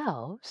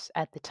ourselves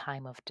at the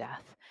time of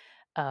death,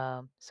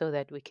 so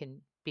that we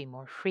can be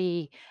more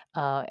free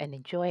and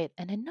enjoy it.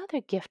 And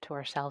another gift to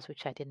ourselves,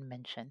 which I didn't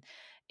mention,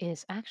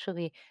 is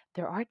actually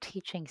there are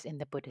teachings in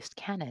the Buddhist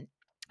canon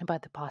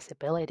about the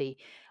possibility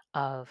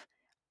of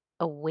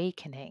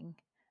awakening,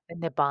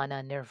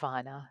 nibbana,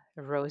 nirvana,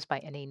 rose by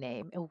any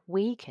name,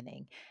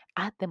 awakening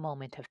at the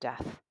moment of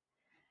death.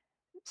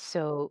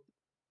 So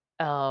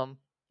um,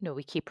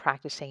 we keep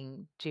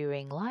practicing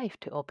during life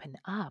to open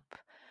up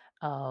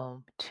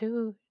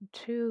to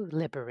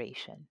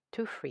liberation,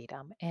 to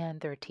freedom, and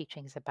there are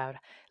teachings about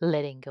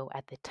letting go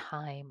at the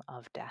time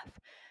of death,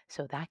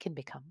 so that can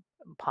become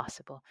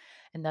possible.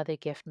 Another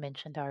gift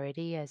mentioned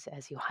already, as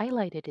you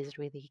highlighted, is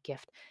really a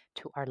gift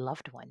to our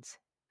loved ones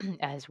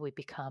as we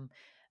become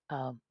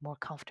more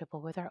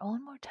comfortable with our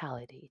own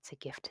mortality. It's a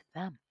gift to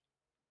them.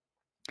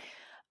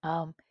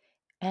 Um,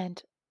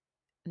 and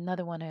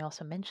Another one I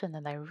also mentioned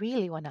and I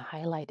really want to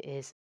highlight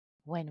is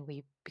when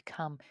we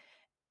become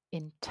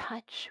in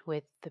touch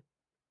with the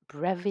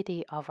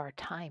brevity of our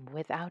time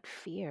without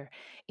fear.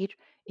 It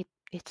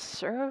it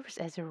serves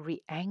as a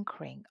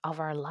re-anchoring of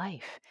our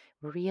life.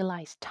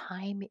 Realize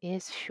time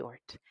is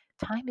short.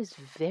 Time is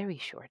very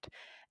short.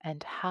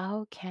 And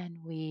how can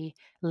we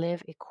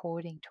live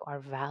according to our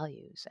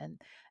values?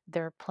 And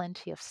there are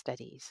plenty of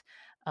studies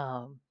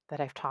that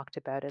I've talked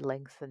about at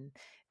length in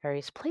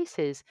various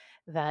places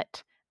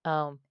that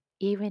um,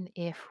 even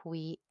if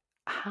we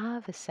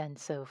have a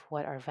sense of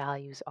what our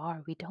values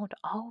are, we don't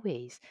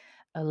always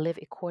live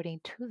according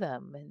to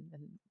them.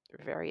 And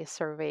various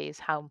surveys,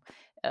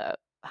 uh,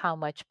 how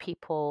much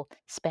people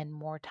spend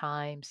more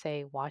time,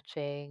 say,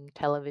 watching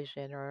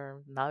television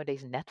or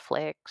nowadays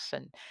Netflix,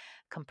 and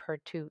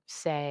compared to,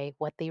 say,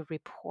 what they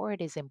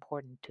report is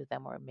important to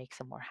them or makes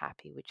them more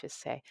happy, which is,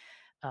 say,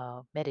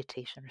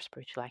 meditation or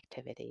spiritual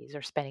activities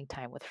or spending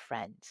time with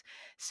friends.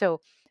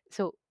 So,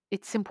 so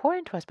it's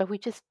important to us, but we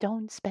just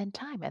don't spend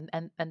time.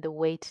 And the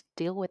way to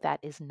deal with that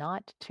is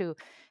not to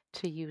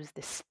use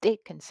the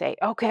stick and say,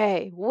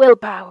 okay,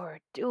 willpower,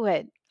 do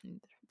it. And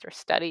there are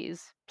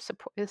studies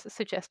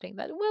suggesting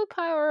that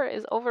willpower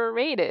is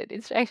overrated.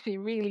 It's actually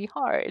really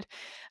hard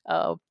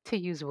to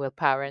use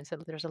willpower, and so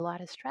there's a lot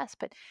of stress.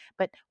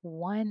 But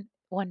one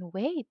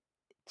way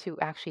to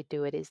actually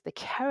do it is the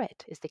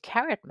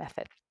carrot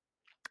method,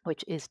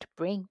 which is to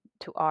bring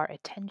to our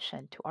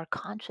attention, to our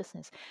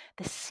consciousness,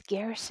 the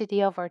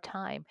scarcity of our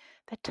time.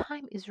 That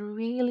time is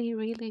really,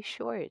 really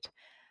short.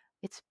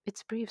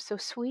 It's brief. So,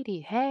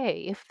 sweetie,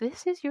 hey, if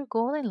this is your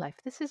goal in life,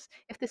 this is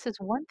if this is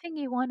one thing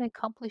you want to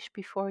accomplish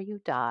before you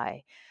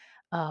die,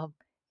 um,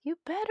 you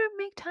better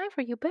make time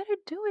for it. You better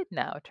do it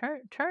now.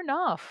 Turn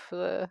off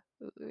the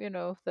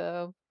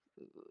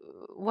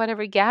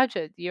whatever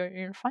gadget you're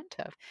in front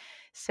of.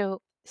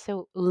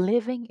 So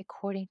living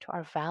according to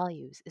our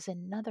values is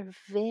another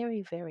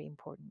very, very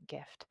important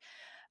gift.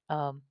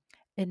 Um,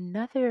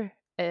 Another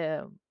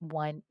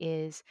one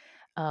is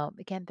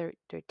again there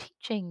are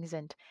teachings,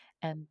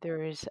 and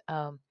there's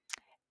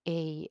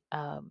a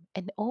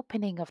an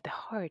opening of the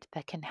heart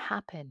that can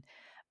happen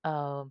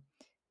um,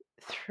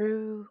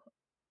 through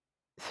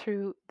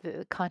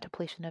the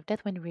contemplation of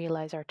death when we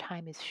realize our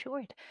time is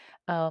short.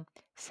 Um,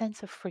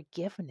 Sense of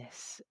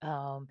forgiveness,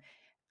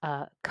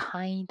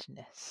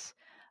 kindness,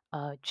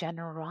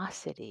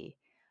 generosity,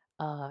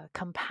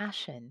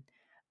 compassion.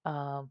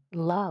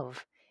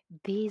 love,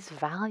 these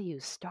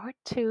values start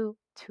to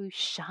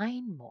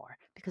shine more,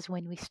 because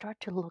when we start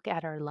to look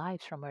at our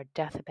lives from our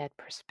deathbed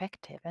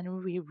perspective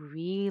and we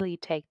really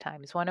take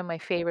time, it's one of my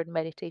favorite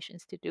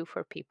meditations to do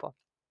for people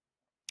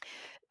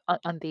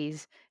on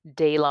these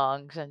day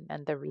longs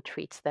and the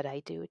retreats that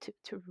I do,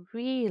 to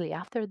really,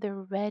 after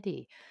they're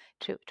ready,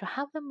 to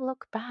have them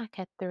look back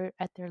at their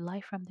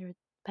life from their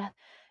death,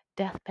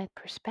 deathbed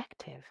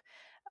perspective.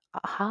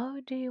 How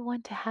do you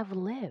want to have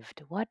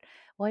lived? What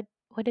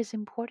is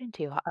important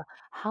to you?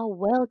 How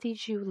well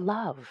did you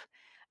love?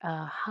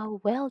 How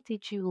well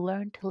did you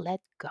learn to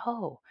let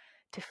go,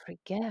 to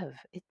forgive?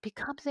 It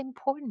becomes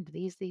important.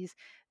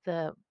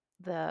 The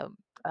the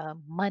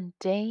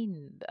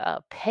mundane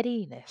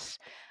pettiness.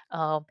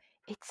 Um,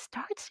 it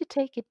starts to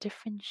take a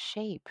different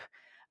shape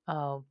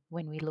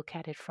when we look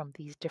at it from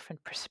these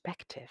different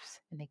perspectives.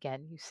 And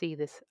again, you see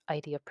this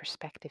idea of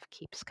perspective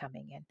keeps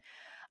coming in.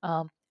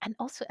 And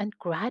also, and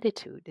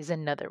gratitude is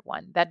another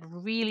one that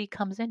really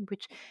comes in,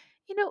 which,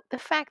 the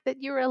fact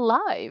that you're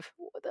alive,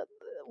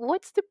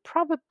 what's the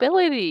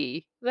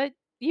probability that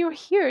you're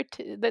here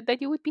that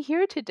you would be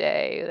here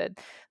today, that,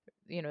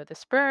 the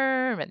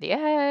sperm and the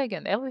egg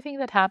and everything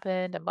that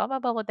happened and blah, blah,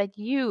 blah, blah, that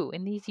you,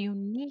 in these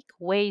unique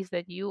ways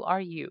that you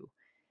are you,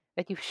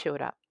 that you've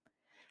showed up.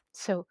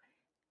 So,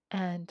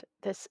 and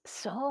there's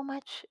so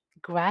much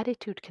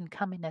gratitude can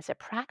come in as a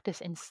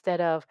practice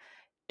instead of,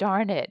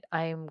 darn it,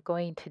 I'm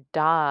going to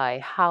die.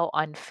 How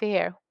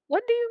unfair.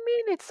 What do you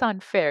mean it's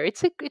unfair?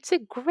 It's a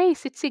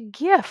grace, it's a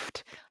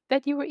gift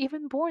that you were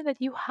even born,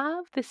 that you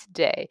have this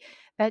day,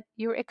 that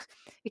you're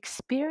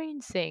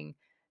experiencing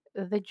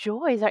the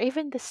joys or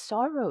even the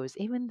sorrows,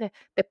 even the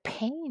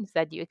pains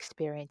that you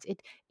experience.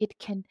 It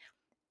can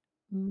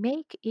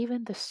make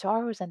even the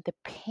sorrows and the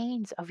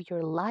pains of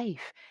your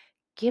life,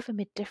 give him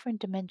a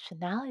different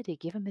dimensionality,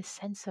 give him a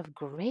sense of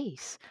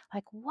grace.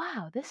 Like,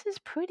 wow, this is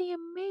pretty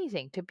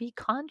amazing to be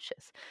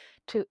conscious,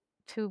 to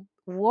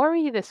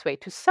worry this way,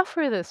 to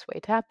suffer this way,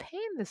 to have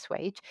pain this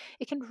way.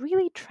 It can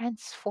really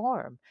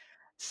transform.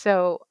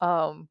 So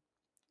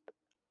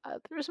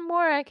there's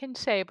more I can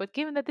say, but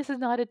given that this is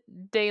not a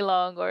day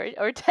long or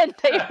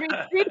 10-day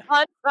retreat,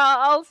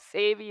 I'll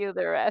save you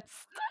the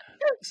rest.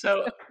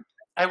 So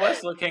I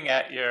was looking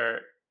at your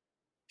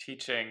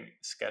teaching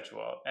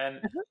schedule,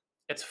 and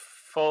it's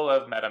full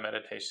of metta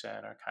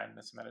meditation or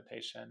kindness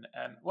meditation.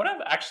 And one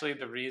of actually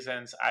the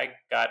reasons I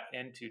got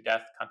into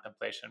death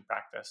contemplation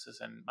practice is,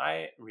 in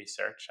my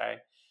research, I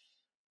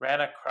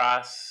ran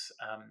across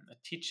a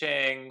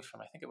teaching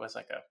from, I think it was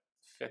like a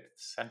 5th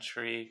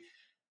century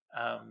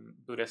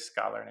Buddhist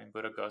scholar named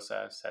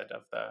Buddhaghosa, said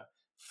of the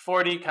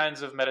 40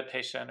 kinds of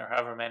meditation, or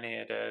however many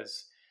it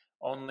is,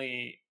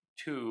 only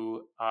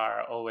two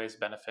are always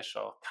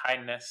beneficial: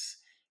 kindness,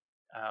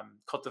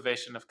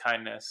 cultivation of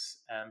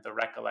kindness, and the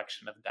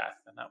recollection of death.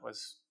 And that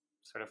was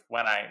sort of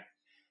when I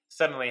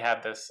suddenly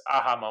had this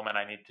aha moment: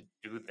 I need to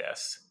do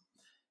this.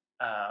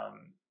 I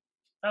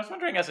was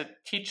wondering, as a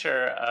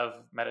teacher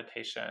of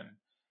meditation,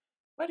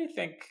 why do you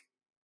think,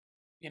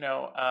 you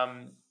know,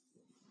 um,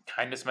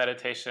 kindness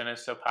meditation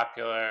is so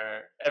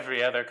popular?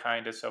 Every other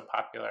kind is so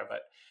popular,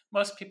 but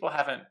most people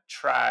haven't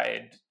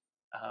tried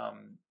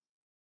um,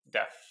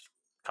 death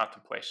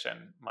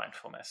contemplation,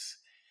 mindfulness.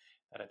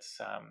 That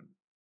it's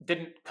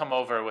didn't come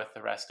over with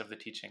the rest of the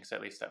teachings,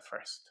 at least at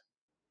first.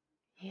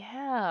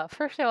 Yeah,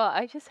 first of all,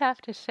 I just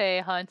have to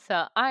say,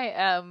 Hansa, I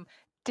am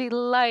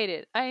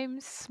delighted. I'm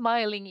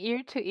smiling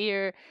ear to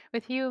ear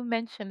with you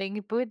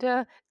mentioning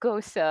Buddha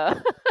Gosa.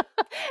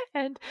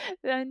 and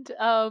and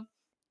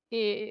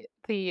the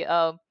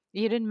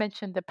you didn't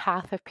mention the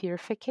path of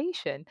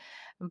purification,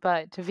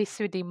 but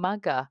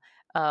Visuddhimagga,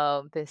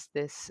 this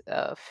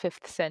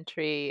 5th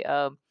century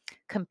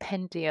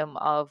compendium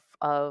of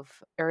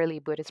early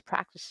Buddhist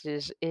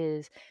practices,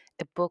 is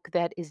a book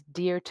that is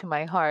dear to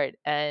my heart,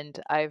 and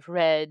I've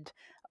read.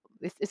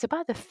 It's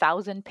about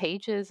 1,000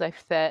 pages.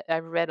 I've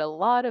read a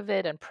lot of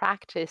it and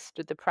practiced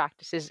the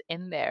practices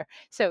in there.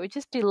 So it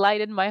just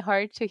delighted my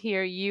heart to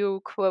hear you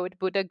quote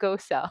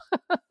Buddhaghosa.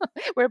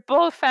 We're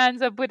both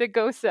fans of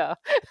Buddhaghosa.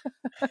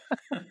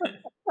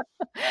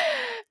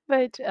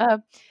 But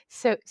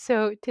so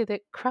to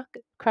the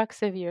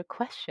crux of your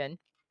question,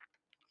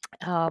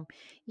 um,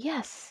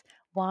 yes,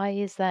 why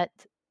is that?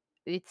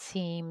 It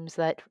seems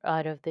that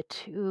out of the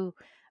two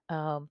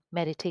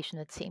meditation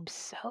that seems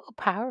so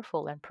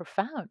powerful and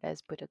profound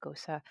as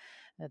Buddhaghosa,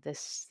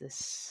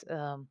 this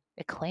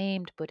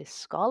acclaimed Buddhist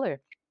scholar,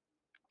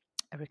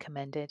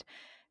 recommended,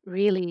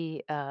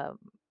 really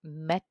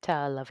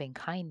metta, loving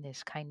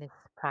kindness, kindness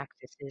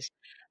practices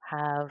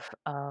have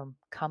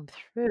come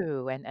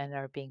through and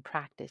are being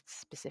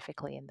practiced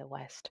specifically in the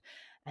West,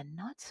 and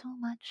not so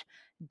much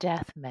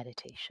death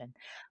meditation.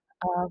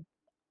 Um,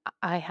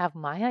 I have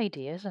my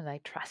ideas, and I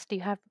trust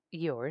you have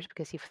yours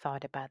because you've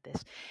thought about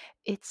this.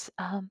 It's,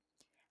 I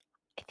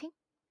think,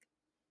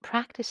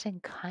 practicing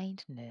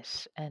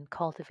kindness and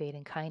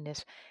cultivating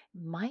kindness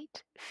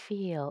might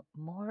feel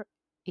more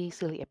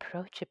easily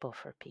approachable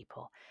for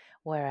people.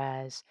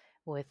 Whereas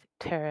with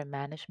terror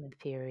management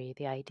theory,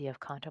 the idea of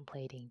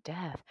contemplating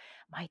death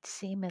might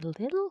seem a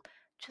little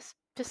just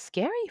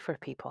scary for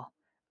people.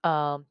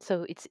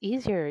 So it's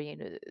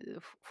easier,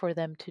 for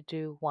them to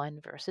do one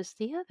versus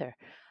the other.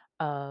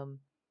 Um,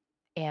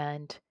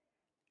 and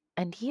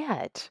and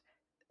yet,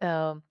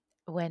 um,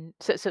 when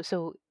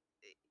so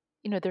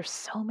there's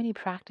so many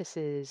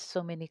practices,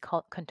 so many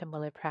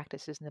contemplative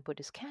practices in the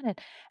Buddhist canon,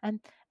 and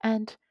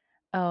and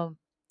um,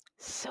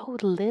 so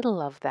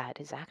little of that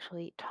is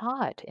actually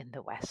taught in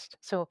the West.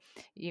 So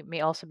you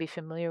may also be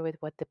familiar with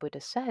what the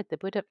Buddha said. The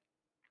Buddha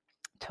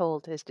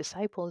told his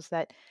disciples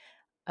that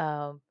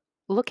um,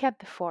 look at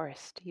the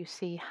forest. You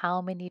see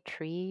how many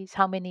trees,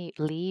 how many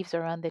leaves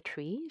are on the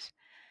trees.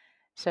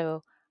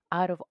 So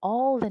out of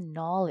all the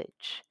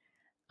knowledge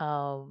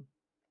um,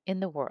 in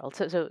the world.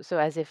 So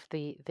as if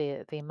the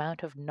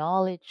amount of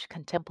knowledge,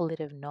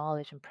 contemplative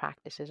knowledge and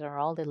practices are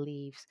all the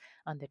leaves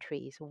on the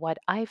trees. What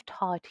I've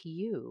taught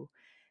you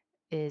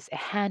is a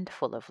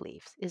handful of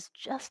leaves, is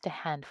just a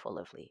handful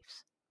of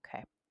leaves.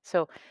 Okay.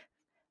 So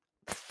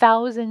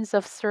thousands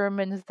of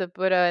sermons, the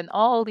Buddha, and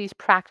all these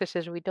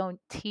practices we don't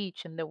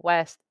teach in the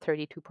West,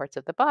 32 parts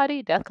of the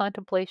body, death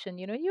contemplation,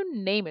 you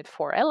name it,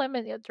 4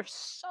 elements. There's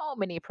so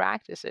many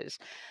practices.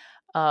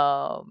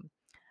 Um,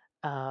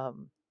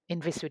 um, in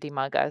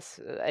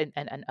Visuddhimaggas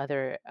and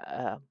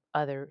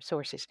other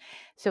sources.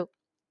 So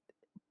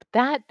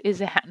that is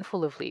a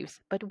handful of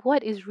leaves. But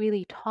what is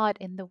really taught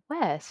in the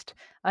West,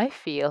 I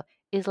feel,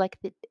 is like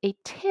a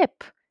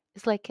tip.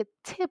 It's like a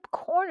tip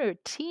corner,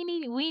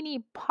 teeny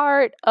weeny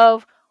part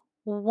of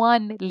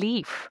one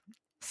leaf.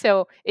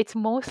 So it's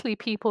mostly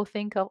people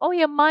think of, oh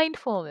yeah,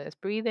 mindfulness,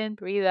 breathe in,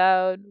 breathe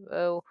out,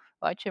 oh,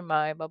 watch your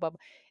mind, blah, blah, blah.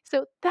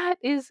 So that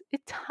is a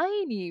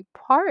tiny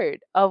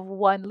part of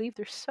one leaf.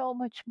 There's so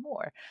much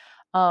more.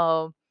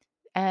 Um,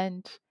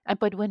 and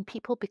but when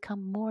people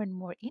become more and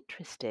more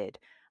interested,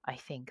 I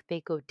think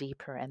they go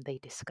deeper and they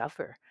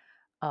discover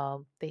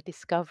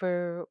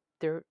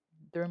there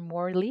are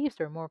more leaves,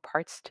 there are more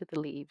parts to the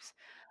leaves.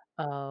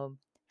 Um,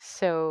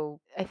 so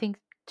I think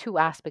two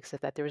aspects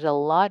of that. There's a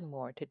lot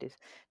more to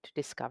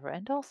discover,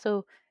 and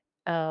also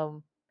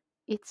um,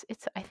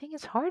 it's I think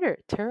it's harder.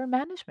 Terror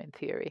management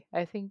theory.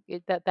 I think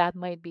that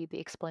might be the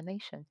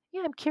explanation.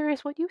 Yeah, I'm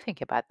curious what you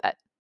think about that.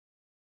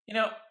 You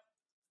know,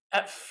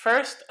 at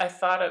first I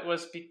thought it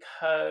was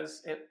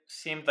because it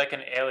seemed like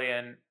an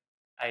alien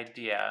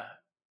idea.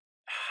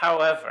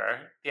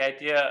 However, the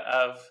idea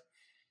of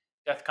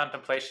death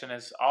contemplation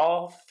is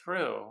all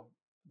through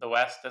the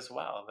West as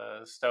well.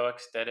 The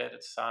Stoics did it.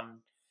 It's on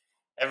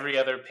every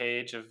other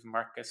page of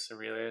Marcus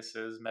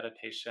Aurelius's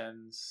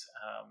Meditations.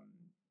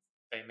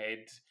 They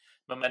made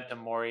memento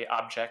mori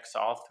objects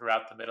all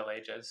throughout the Middle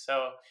Ages.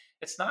 So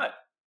it's not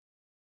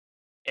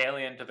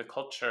alien to the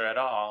culture at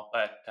all,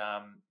 but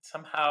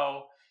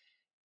somehow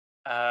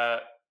uh,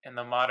 in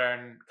the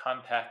modern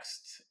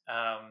context,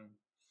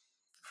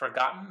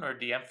 forgotten or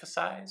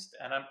de-emphasized,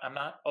 and I'm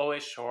not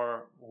always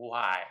sure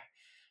why,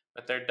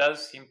 but there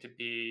does seem to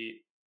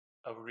be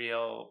a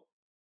real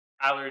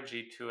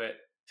allergy to it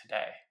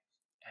today,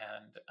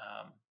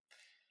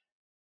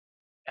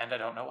 and I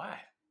don't know why.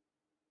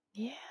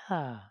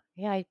 Yeah,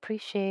 yeah, I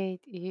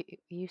appreciate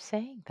you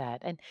saying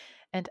that.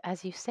 And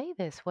as you say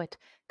this, what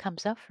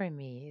comes up for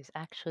me is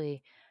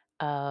actually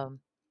um,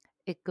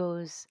 it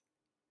goes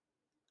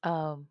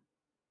um,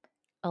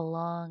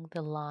 along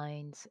the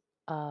lines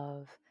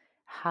of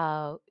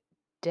how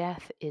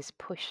death is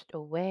pushed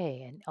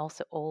away, and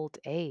also old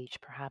age,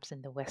 perhaps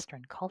in the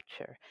Western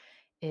culture,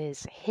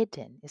 is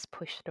hidden, is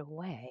pushed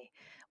away.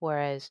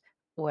 Whereas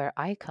where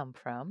I come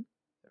from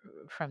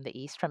the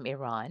East, from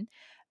Iran,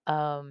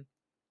 um,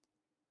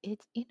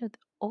 it's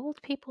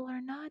old people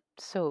are not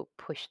so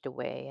pushed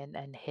away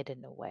and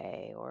hidden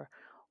away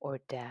or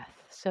death.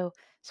 So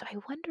I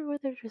wonder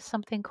whether there's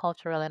something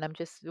cultural, and I'm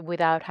just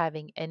without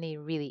having any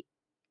really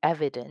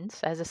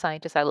evidence. As a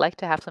scientist, I like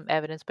to have some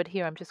evidence, but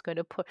here I'm just going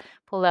to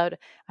pull out a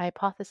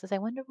hypothesis. I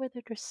wonder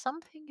whether there's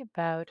something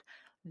about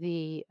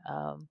the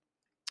um,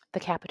 the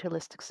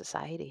capitalistic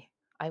society.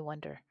 I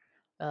wonder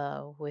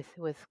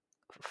with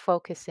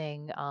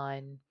focusing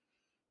on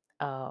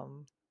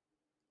um,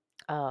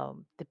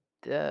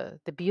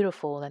 the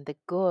beautiful and the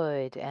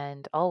good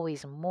and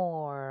always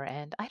more,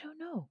 and I don't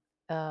know.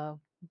 Uh,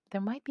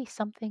 there might be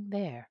something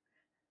there.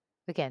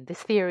 Again,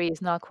 this theory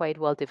is not quite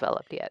well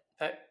developed yet.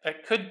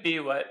 That could be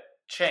what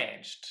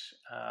changed.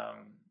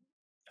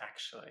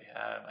 Actually,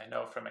 I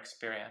know from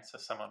experience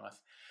as someone with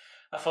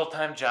a full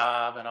time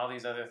job and all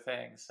these other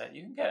things that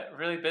you can get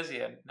really busy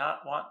and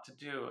not want to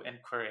do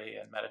inquiry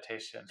and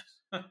meditation,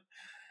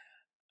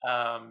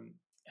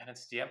 and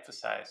it's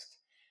de-emphasized.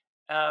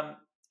 Um,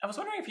 I was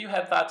wondering if you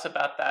had thoughts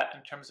about that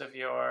in terms of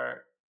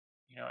your,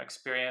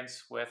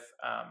 experience with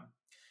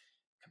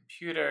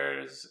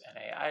computers and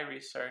AI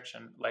research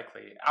and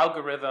likely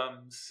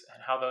algorithms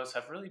and how those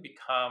have really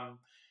become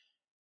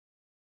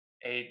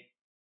a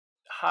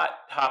hot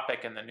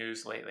topic in the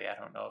news lately. I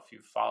don't know if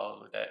you've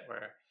followed it,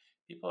 where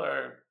people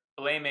are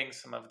blaming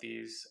some of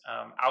these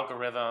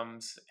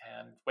algorithms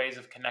and ways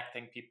of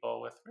connecting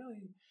people with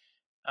really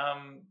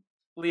um,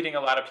 leading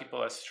a lot of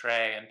people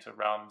astray into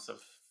realms of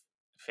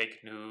fake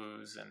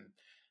news and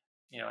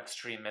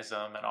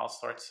extremism and all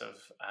sorts of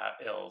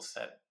ills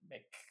that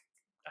make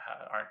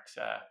aren't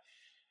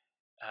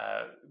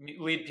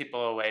lead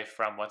people away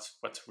from what's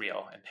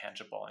real and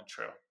tangible and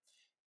true.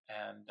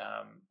 And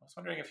I was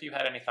wondering if you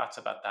had any thoughts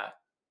about that.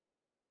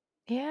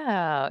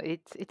 Yeah,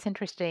 it's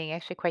interesting,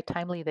 actually quite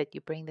timely that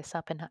you bring this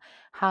up and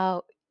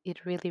how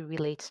it really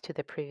relates to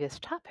the previous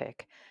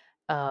topic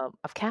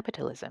of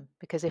capitalism.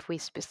 Because if we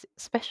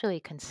especially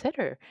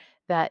consider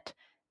that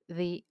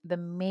the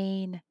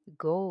main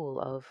goal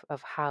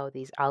of how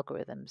these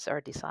algorithms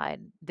are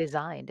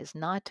designed is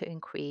not to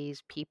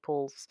increase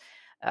people's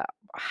uh,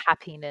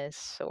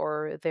 happiness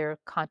or their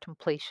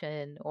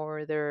contemplation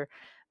or their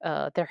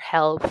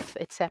health,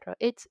 etc.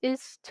 It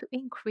is to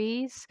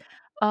increase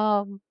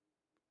um,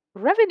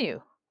 revenue,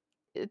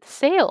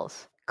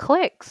 sales,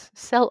 clicks,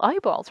 sell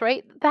eyeballs,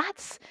 right?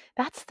 That's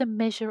the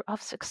measure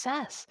of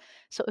success.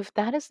 So if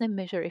that is the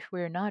measure, if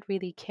we're not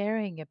really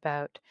caring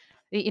about,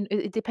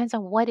 it depends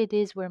on what it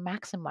is we're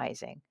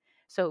maximizing.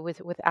 So with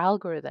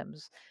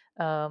algorithms,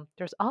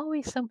 there's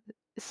always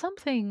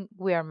something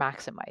we are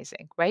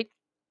maximizing, right?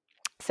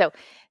 So,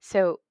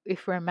 so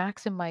if we're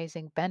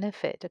maximizing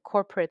benefit,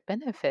 corporate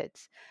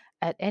benefits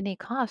at any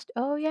cost,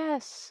 oh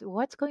yes,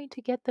 what's going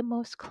to get the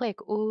most click?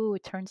 Oh,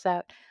 it turns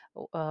out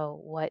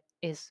what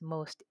is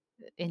most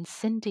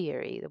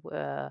incendiary,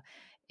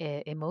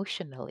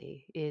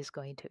 emotionally, is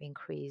going to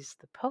increase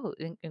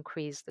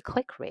increase the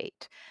click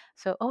rate.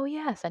 So, oh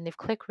yes, and if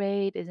click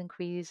rate is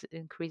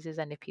increases,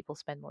 and if people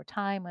spend more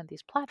time on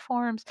these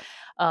platforms,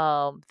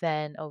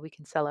 then oh, we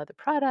can sell other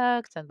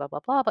products and blah blah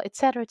blah, but et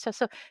cetera, et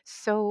cetera.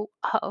 So,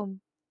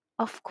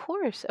 of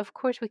course,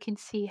 we can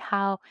see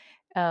how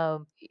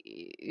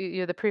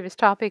the previous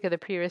topic or the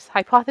previous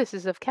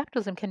hypothesis of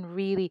capitalism can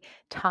really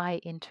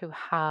tie into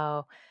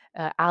how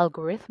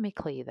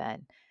algorithmically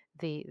then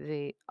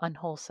the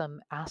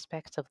unwholesome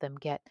aspects of them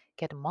get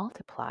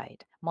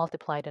multiplied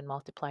and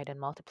multiplied and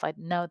multiplied.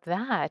 Now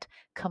that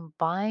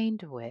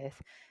combined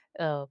with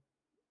uh,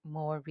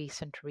 more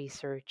recent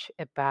research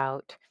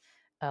about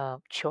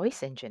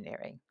choice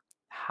engineering.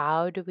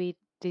 How do we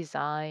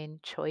design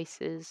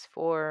choices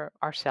for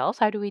ourselves?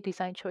 How do we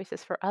design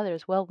choices for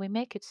others? Well, we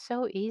make it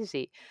so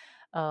easy.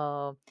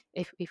 Uh,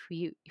 if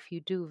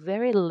you do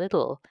very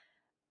little,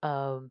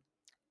 um,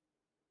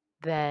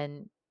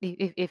 then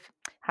if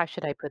how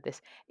should I put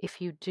this? If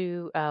you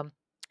do uh,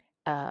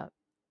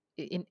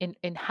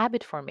 in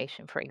habit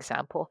formation, for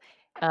example,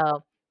 uh,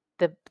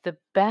 the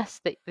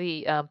best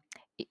the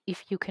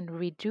if you can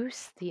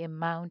reduce the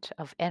amount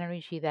of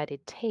energy that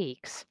it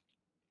takes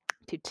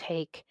to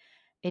take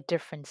a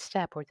different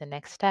step or the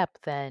next step,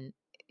 then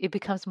it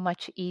becomes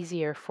much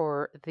easier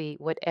for the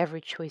whatever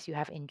choice you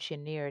have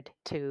engineered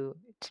to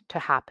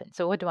happen.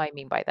 So what do I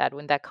mean by that?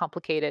 When that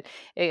complicated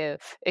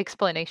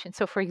explanation.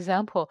 So for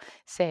example,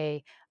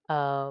 say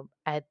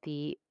at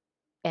the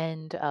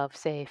end of,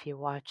 say, if you're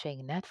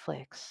watching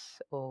Netflix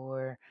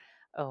or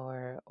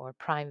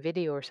Prime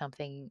Video or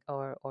something,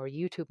 or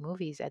YouTube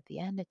movies, at the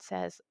end it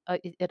says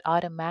it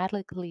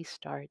automatically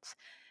starts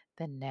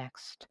the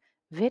next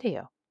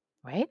video,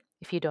 right?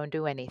 If you don't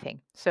do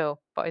anything. So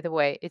by the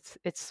way, it's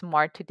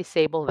smart to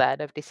disable that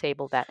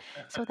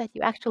so that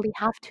you actually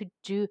have to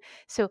do.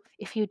 So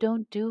if you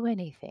don't do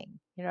anything,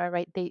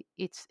 right,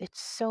 it's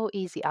so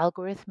easy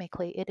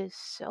algorithmically, it is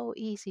so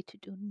easy to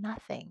do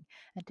nothing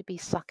and to be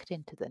sucked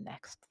into the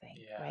next thing,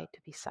 Yeah. right?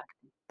 To be sucked.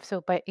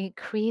 So by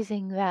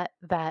increasing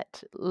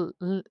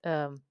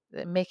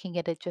making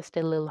it just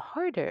a little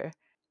harder,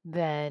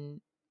 then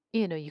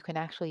you can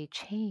actually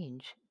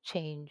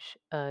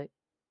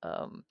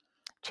um,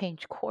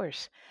 change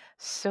course.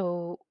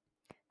 So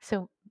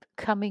so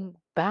coming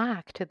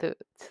back to the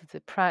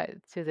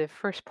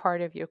first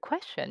part of your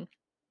question,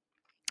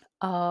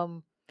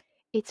 um,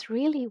 it's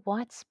really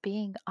what's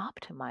being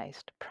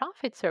optimized.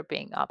 Profits are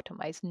being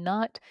optimized,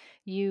 not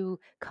you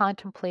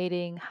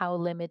contemplating how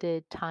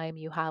limited time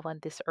you have on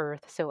this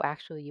earth. So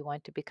actually, you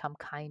want to become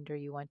kinder.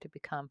 You want to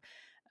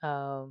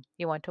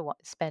you want to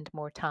spend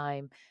more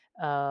time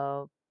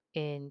uh,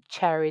 in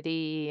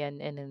charity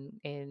and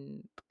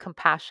in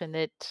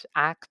compassionate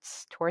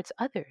acts towards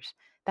others.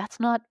 That's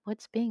not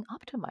what's being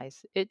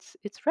optimized. It's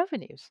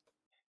revenues.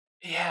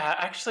 Yeah,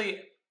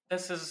 actually,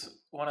 this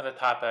is one of the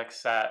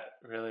topics that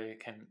really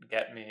can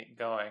get me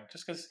going,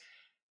 just because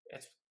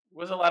it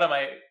was a lot of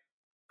my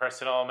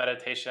personal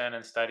meditation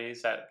and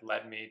studies that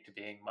led me to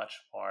being much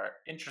more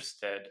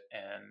interested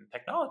in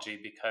technology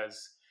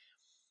because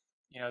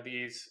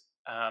these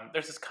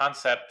there's this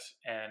concept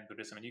in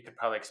Buddhism, and you could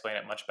probably explain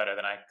it much better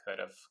than I could,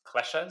 of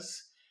kleshas,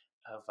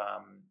 of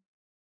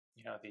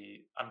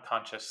the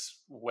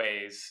unconscious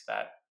ways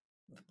that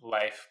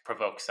life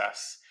provokes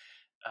us.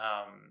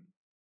 Um,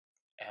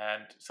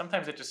 and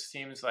sometimes it just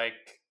seems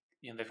like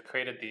they've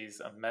created these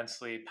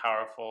immensely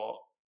powerful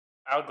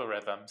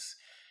algorithms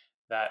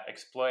that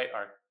exploit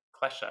our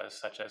kleshas,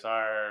 such as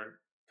our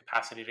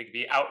capacity to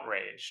be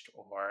outraged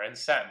or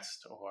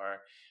incensed or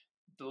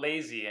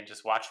lazy and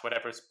just watch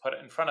whatever's put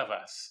in front of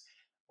us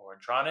or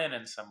drawn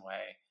in some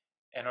way.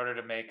 in order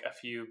to make a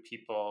few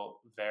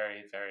people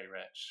very, very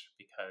rich,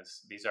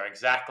 because these are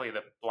exactly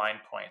the blind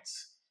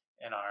points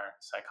in our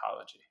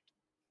psychology.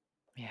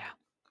 Yeah.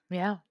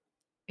 Yeah.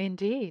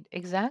 Indeed.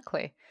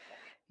 Exactly.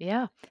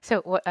 Yeah.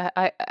 So what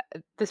at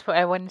this point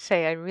I want to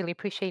say I really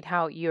appreciate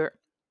how your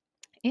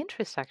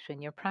interest actually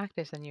in your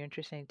practice and your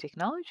interest in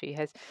technology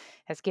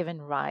has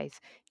given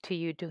rise to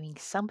you doing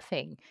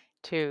something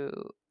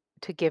to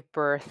give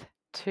birth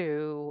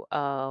to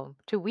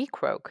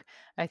WeCroak.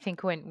 I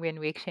think when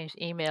we exchanged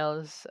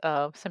emails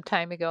some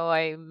time ago,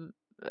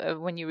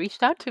 when you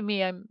reached out to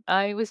me,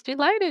 I was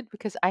delighted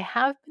because I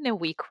have been a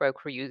WeCroak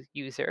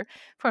user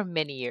for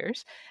many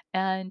years,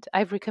 and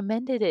I've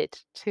recommended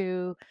it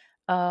to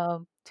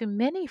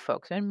many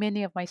folks and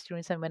many of my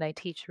students, and when I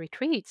teach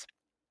retreats.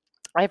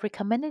 I've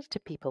recommended it to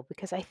people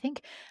because I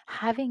think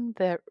having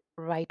the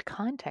right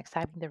context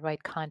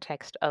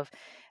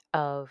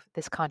of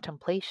this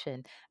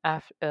contemplation,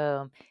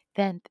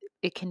 then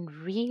it can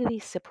really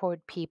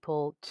support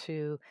people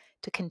to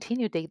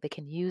continue. They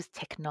can use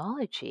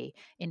technology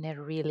in a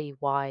really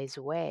wise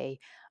way.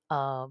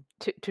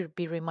 To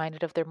be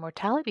reminded of their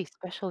mortality,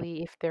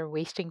 especially if they're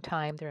wasting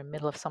time, they're in the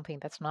middle of something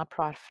that's not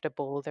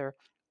profitable. They're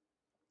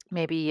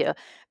maybe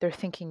they're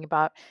thinking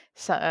about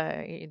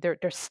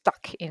they're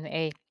stuck in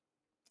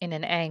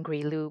an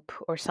angry loop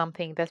or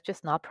something that's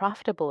just not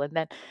profitable,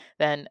 and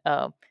then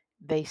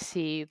they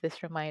see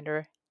this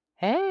reminder,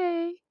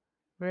 hey,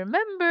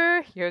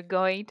 remember you're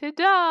going to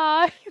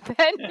die.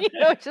 Then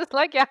just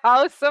like a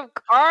house of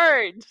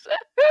cards.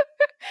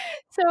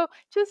 So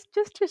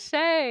just to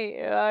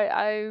say,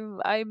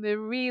 I'm a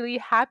really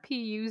happy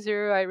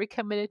user. I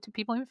recommend it to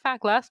people. In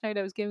fact, last night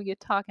I was giving a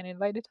talk, an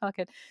invited talk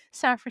at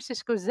San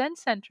Francisco Zen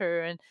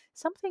Center, and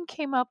something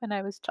came up, and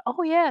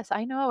oh yes,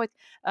 I know it.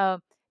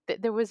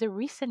 There was a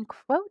recent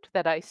quote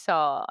that I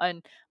saw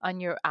on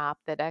your app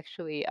that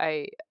actually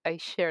I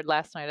shared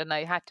last night, and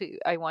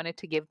I wanted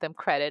to give them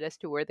credit as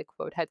to where the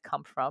quote had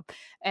come from.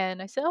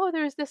 And I said, oh,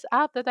 there's this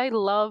app that I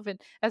love. And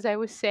as I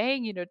was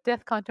saying,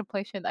 death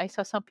contemplation, I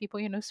saw some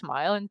people,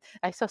 smile, and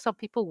I saw some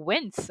people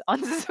wince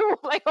on Zoom,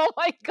 like, oh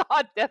my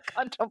God, death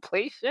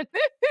contemplation.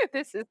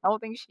 This is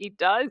something she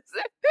does.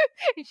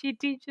 She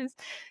teaches.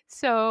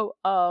 So,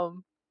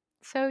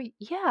 so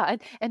yeah,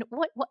 and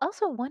what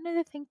also one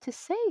other thing to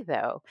say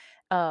though,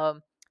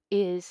 um,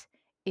 is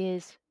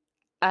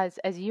as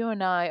you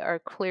and I are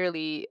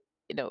clearly,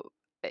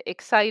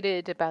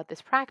 excited about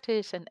this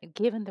practice, and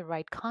given the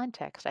right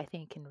context, I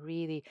think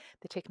the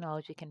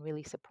technology can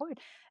really support.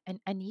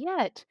 And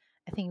yet,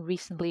 I think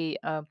recently,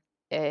 uh,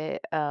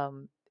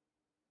 um,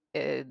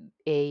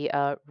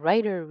 a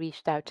writer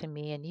reached out to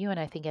me and you, and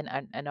I think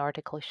an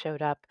article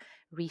showed up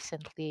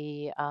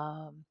recently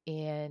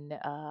in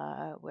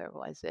where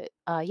was it?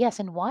 Yes,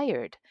 in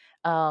Wired.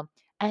 Um,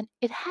 and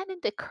it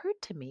hadn't occurred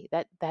to me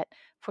that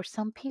for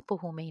some people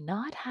who may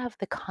not have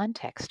the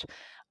context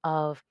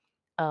of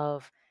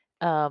of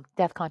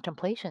death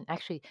contemplation,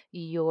 actually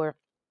the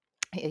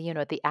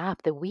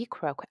app, the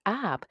WeCroak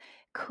app,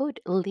 could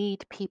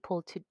lead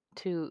people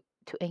to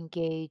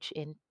engage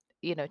in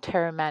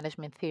terror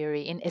management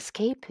theory, in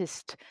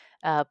escapist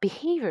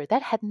behavior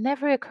that had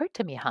never occurred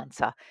to me,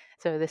 Hansa.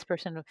 So this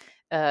person,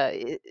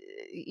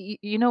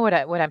 you know what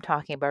I'm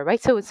talking about,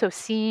 right? So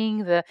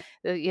seeing the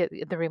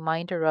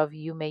reminder of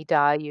you may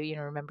die,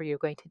 remember you're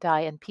going to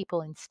die, and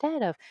people,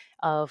 instead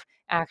of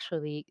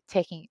actually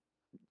taking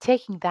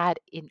that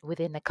in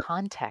within the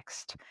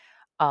context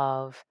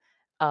of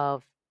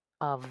of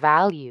of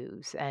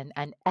values and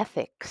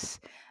ethics,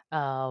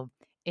 uh,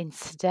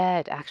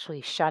 instead actually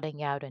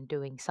shutting out and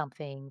doing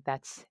something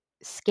that's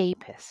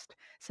escapist.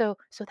 So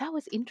that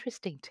was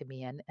interesting to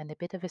me, and a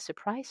bit of a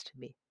surprise to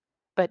me.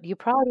 But you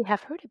probably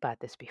have heard about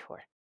this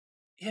before.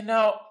 You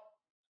know,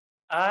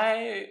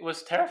 I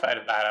was terrified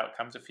of bad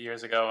outcomes a few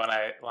years ago when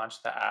I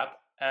launched the app,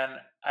 and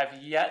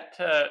I've yet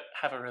to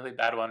have a really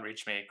bad one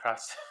reach me.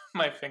 Cross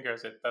my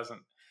fingers it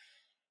doesn't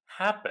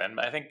happen.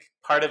 I think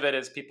part of it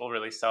is people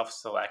really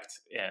self-select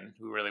in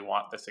who really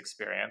want this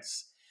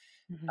experience.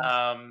 Hmm.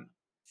 Um,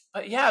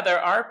 but yeah, there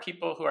are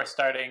people who are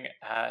starting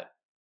at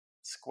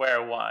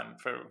square one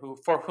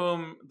for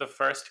whom the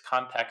first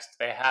context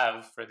they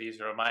have for these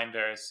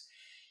reminders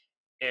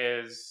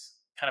is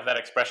kind of that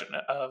expression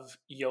of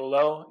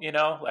YOLO,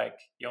 like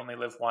you only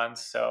live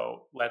once,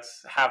 so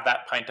let's have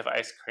that pint of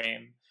ice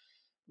cream.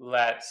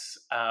 Let's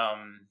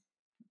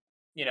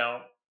you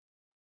know,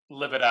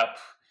 live it up,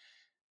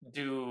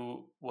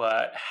 do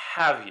what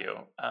have you.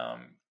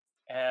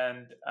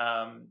 And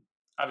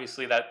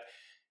Obviously that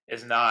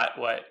is not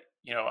what,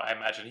 I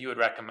imagine you would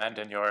recommend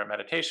in your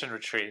meditation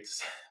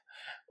retreats.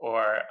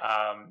 Or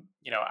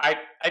I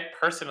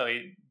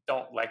personally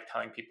don't like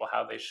telling people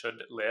how they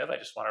should live. I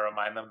just want to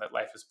remind them that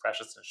life is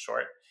precious and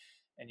short,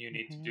 and you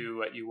need to Hmm. do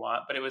what you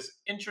want. But it was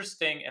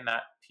interesting in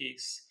that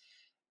piece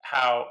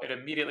how it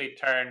immediately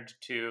turned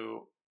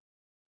to,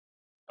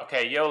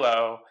 okay,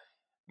 YOLO,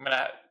 I'm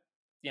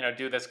gonna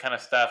do this kind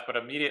of stuff, but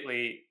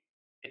immediately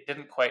it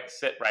didn't quite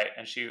sit right,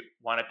 and she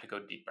wanted to go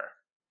deeper.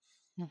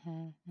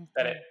 Hmm.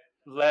 That it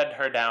Hmm. led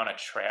her down a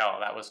trail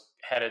that was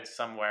headed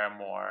somewhere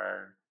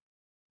more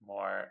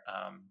more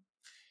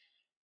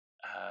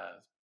uh,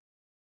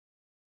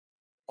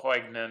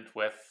 poignant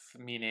with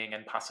meaning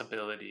and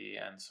possibility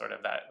and sort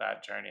of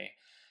that journey.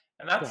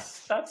 And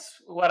Yes.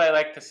 that's what I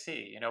like to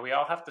see. We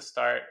all have to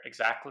start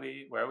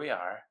exactly where we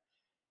are.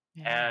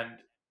 Yeah. And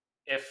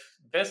if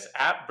this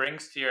app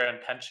brings to your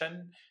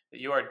attention that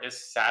you are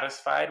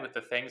dissatisfied with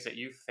the things that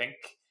you think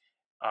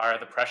are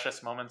the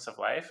precious moments of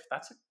life,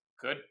 that's a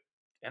good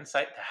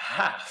insight to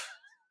have.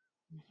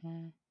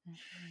 Hmm. Hmm.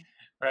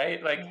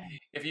 Right? Like Yeah.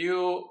 if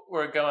you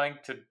were going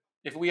to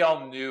if we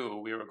all knew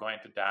we were going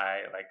to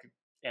die like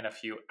in a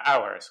few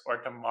hours or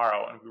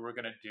tomorrow and we were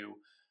going to do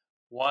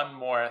one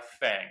more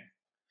thing,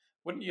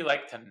 wouldn't you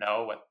like to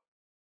know what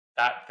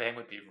that thing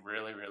would be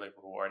really, really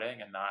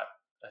rewarding and not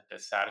a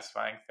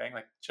dissatisfying thing?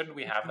 Like, shouldn't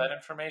we have Hmm. that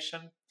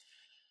information?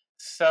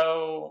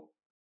 So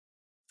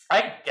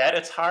I get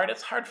it's hard.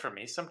 It's hard for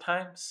me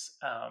sometimes.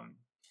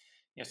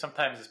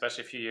 Sometimes,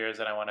 especially a few years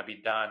that I want to be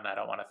done, I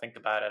don't want to think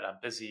about it. I'm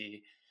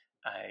busy.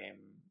 I'm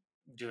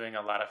doing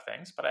a lot of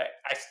things, but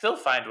I still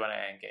find when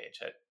I engage,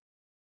 it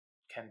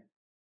can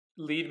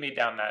lead me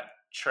down that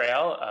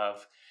trail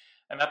of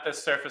I'm at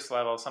this surface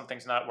level,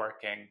 something's not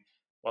working.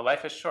 Well,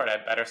 life is short. I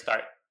better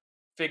start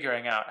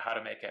figuring out how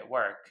to make it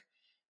work.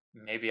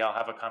 Maybe I'll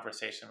have a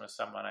conversation with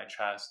someone I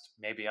trust.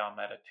 Maybe I'll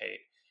meditate.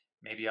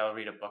 Maybe I'll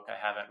read a book I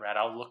haven't read.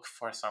 I'll look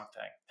for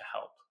something to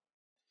help.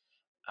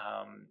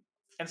 Um,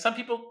 and some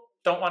people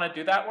don't want to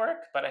do that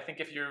work, but I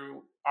think if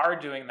you are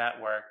doing that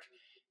work,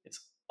 it's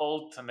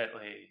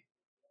ultimately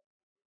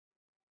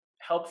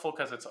helpful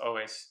because it's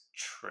always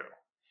true.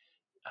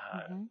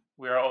 Uh, Hmm.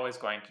 we're always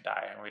going to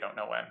die, and we don't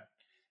know when.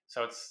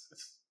 So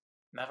it's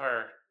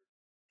never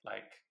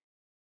like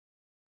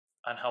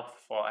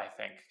unhelpful, I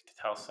think, to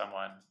tell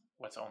someone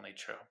what's only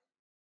true.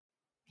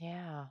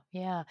 Yeah.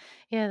 Yeah.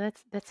 Yeah.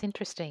 That's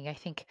interesting. I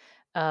think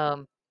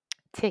um,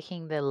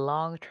 taking the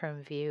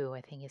long-term view,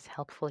 I think, is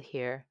helpful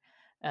here,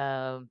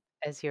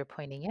 as you're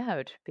pointing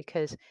out,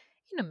 because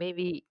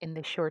maybe in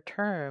the short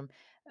term,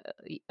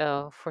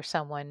 for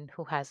someone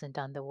who hasn't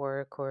done the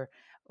work or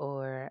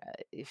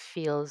it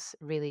feels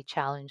really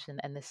challenged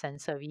in the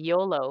sense of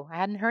YOLO. I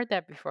hadn't heard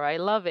that before. I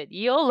love it.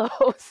 YOLO.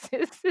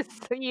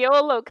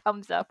 YOLO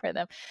comes up for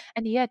them,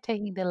 and yet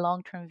taking the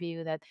long-term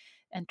view that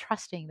and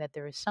trusting that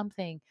there is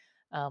something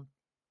um,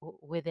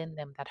 within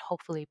them that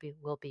hopefully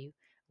will be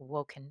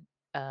woken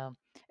um,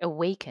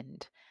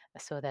 awakened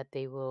so that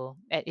they will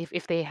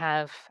if they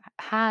have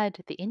had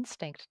the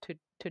instinct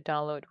to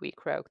download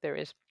WeCroak, there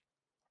is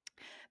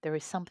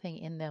something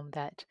in them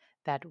that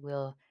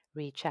will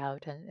reach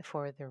out and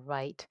for the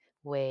right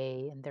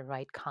way and the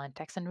right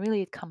context. And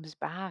really it comes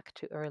back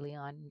to early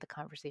on in the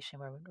conversation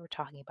where we're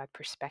talking about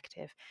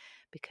perspective,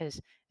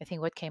 because I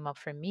think what came up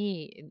for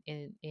me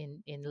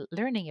in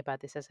learning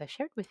about this, as I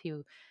shared with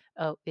you,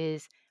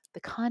 is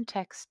the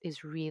context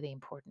is really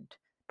important.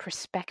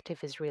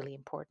 Perspective is really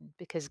important,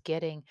 because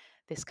getting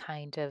this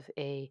kind of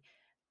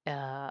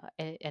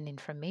an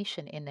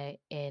information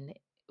in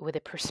with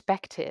a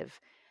perspective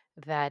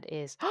that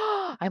is,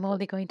 oh, I'm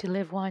only going to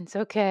live once.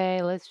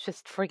 Okay, let's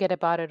just forget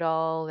about it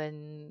all,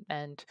 and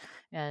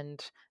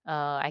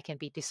I can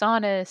be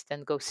dishonest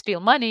and go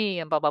steal money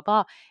and blah blah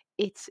blah.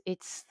 It's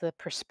the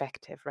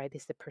perspective, right?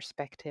 It's the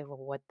perspective of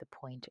what the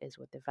point is,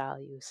 what the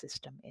value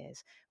system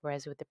is.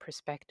 Whereas with the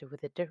perspective,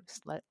 with a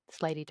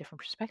slightly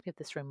different perspective,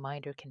 this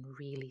reminder can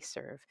really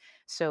serve.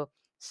 So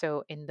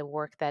in the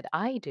work that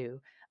I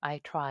do,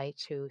 I try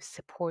to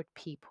support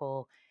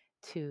people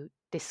to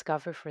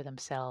discover for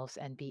themselves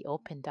and be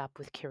opened up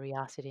with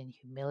curiosity and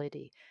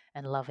humility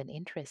and love and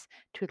interest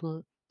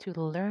to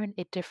learn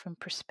a different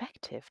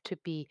perspective, to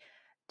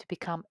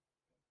become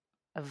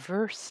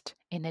versed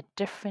in a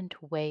different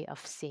way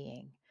of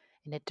seeing,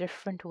 in a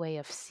different way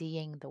of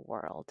seeing the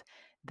world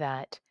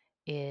that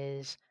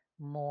is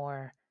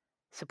more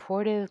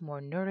supportive,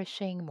 more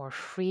nourishing, more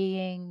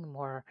freeing,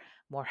 more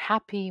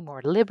happy,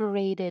 more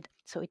liberated.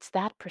 So it's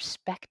that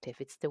perspective,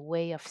 it's the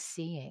way of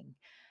seeing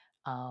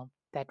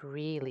that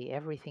really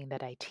everything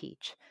that I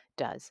teach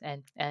does,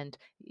 and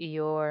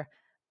your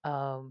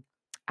um,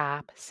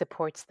 app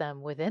supports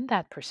them within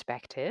that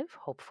perspective.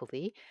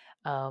 Hopefully,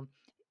 um,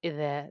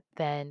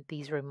 then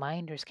these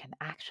reminders can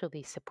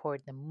actually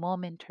support the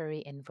momentary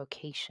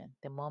invocation,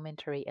 the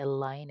momentary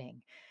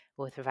aligning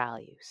with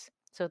values.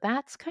 So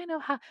that's kind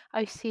of how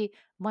I see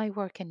my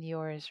work and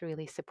yours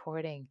really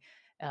supporting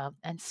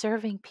and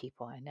serving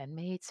people, and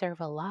may it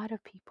serve a lot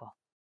of people.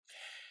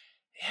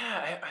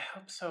 Yeah, I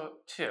hope so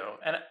too.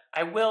 And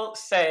I will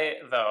say,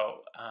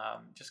 though,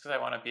 just because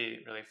I want to be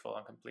really full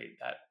and complete,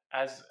 that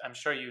as I'm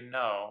sure you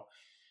know,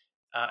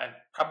 and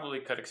probably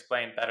could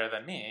explain better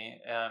than me,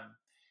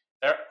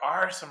 there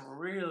are some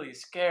really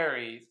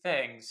scary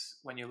things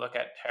when you look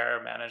at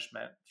terror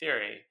management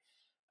theory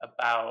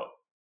about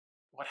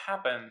what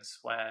happens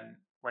when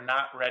we're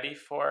not ready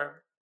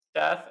for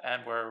death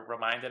and we're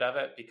reminded of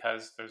it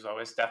because there's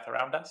always death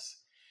around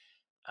us.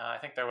 I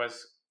think there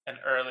was an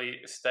early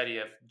study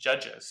of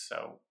judges,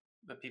 so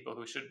the people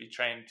who should be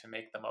trained to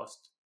make the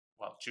most,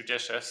 well,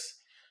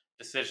 judicious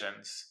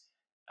decisions,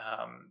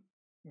 um,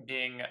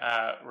 being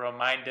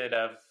reminded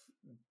of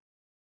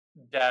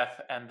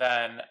death, and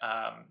then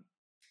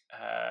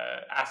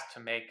asked to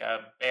make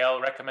bail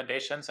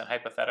recommendations in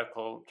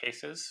hypothetical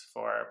cases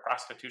for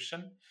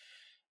prostitution.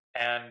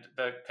 And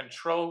the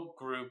control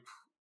group,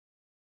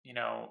 you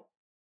know,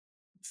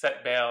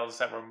 set bails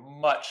that were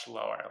much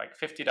lower, like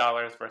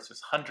 $50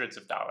 versus hundreds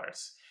of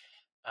dollars.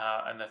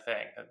 And the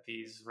thing that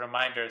these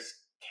reminders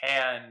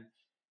can,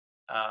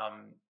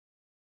 um,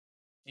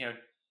 you know,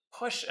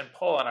 push and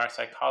pull on our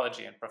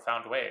psychology in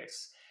profound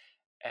ways.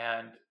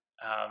 And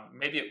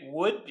maybe it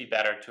would be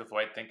better to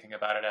avoid thinking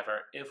about it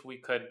ever if we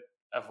could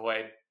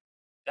avoid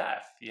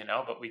death,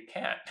 but we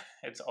can't.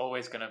 It's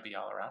always going to be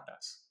all around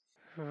us.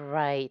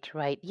 Right,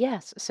 right.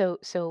 Yes. So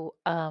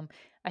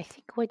I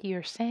think what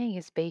you're saying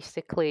is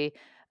basically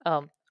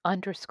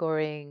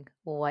underscoring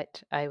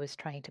what I was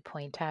trying to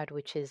point out,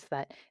 which is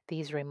that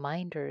these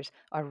reminders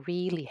are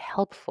really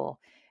helpful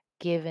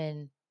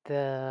given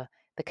the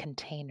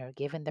container,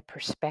 given the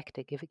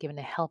perspective, given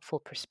a helpful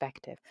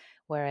perspective.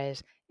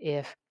 Whereas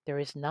if there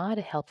is not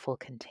a helpful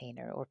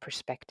container or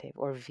perspective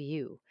or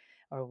view,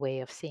 or way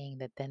of seeing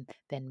that, then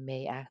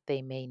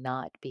they may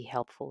not be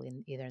helpful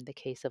in either in the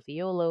case of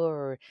YOLO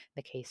or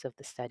the case of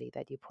the study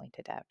that you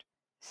pointed out.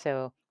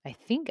 So I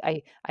think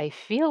I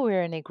feel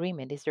we're in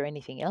agreement. Is there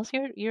anything else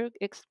you're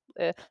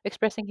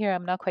expressing here?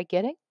 I'm not quite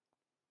getting.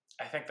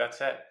 I think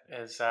that's it.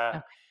 Is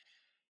Oh,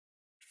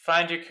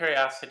 find your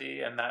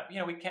curiosity, and that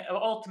we can't.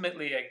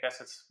 Ultimately, I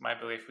guess it's my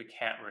belief we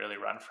can't really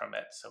run from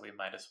it, so we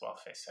might as well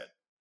face it.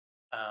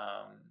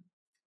 Um,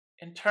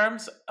 in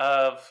terms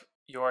of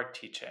your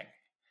teaching,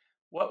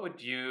 what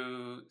would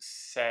you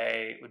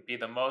say would be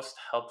the most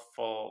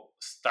helpful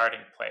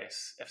starting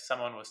place if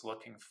someone was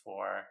looking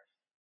for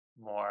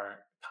more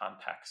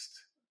context,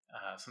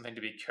 something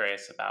to be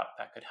curious about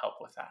that could help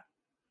with that?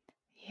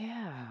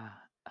 yeah.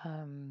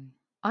 Um,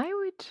 I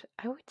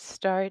would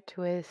start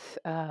with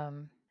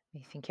let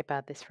me think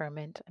about this for a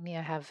minute. I mean,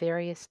 I have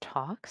various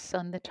talks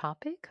on the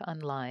topic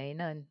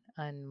online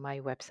on my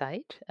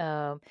website.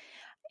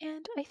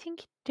 And I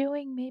think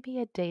doing maybe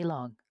a day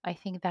long, I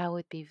think that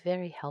would be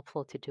very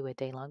helpful to do a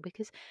day long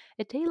because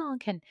a day long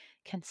can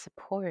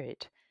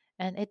support,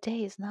 and a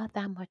day is not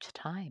that much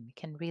time. It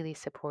can really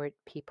support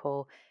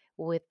people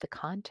with the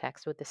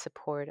context, with the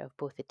support of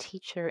both a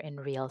teacher in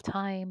real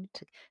time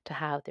to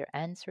have their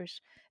answers,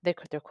 their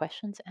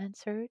questions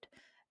answered,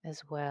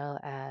 as well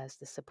as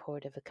the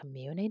support of a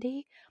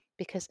community.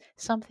 Because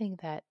something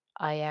that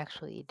I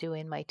actually do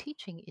in my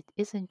teaching, it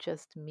isn't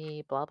just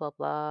me, blah, blah,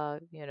 blah,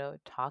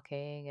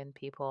 talking and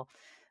people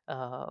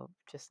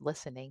just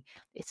listening.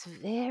 It's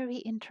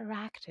very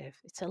interactive.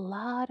 It's a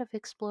lot of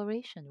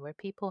exploration where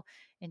people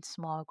in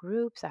small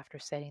groups, after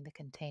setting the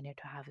container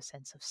to have a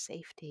sense of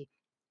safety,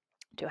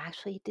 to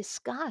actually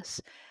discuss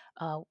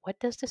what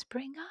does this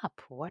bring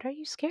up, what are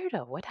you scared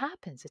of, what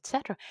happens,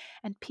 etc.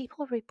 And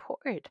people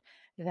report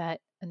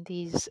that in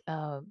these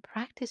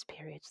practice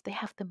periods they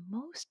have the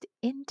most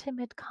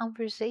intimate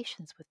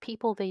conversations with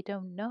people they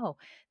don't know,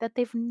 that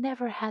they've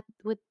never had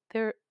with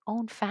their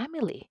own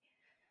family,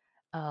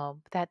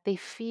 that they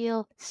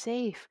feel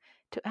safe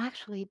to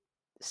actually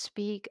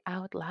speak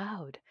out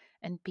loud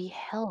and be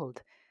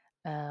held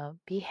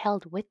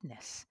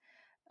witness,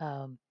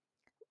 um,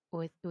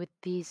 with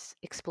these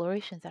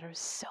explorations that are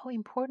so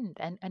important.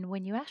 And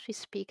when you actually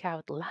speak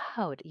out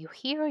loud, you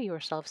hear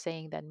yourself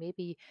saying that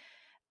maybe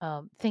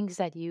things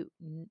that you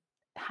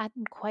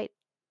hadn't quite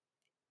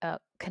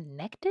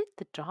connected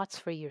the dots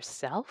for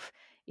yourself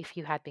if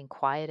you had been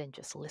quiet and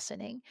just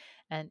listening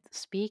and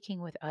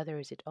speaking with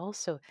others. It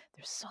also,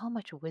 there's so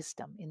much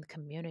wisdom in the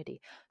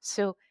community.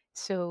 So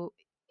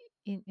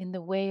in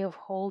the way of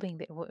holding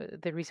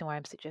the reason why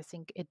I'm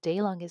suggesting a day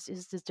long is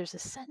that there's a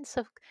sense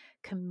of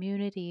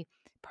community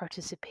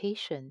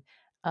participation,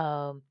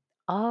 um,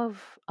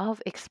 of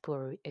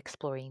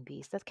exploring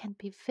these that can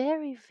be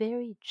very,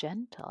 very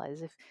gentle,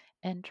 as if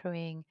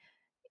entering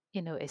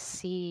a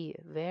sea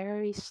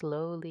very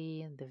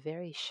slowly and the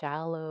very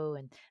shallow,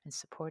 and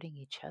supporting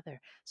each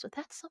other. So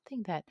that's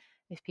something that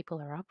if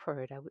people are up for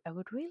it, I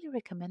would really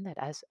recommend that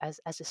as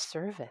a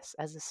service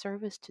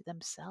to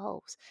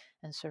themselves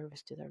and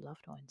service to their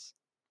loved ones.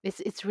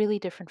 It's really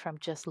different from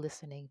just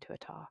listening to a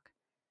talk.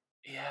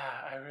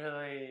 Yeah, I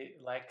really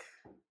like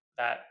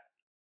that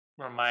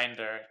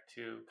reminder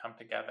to come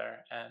together.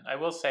 And I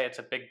will say it's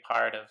a big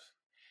part of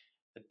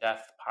the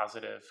death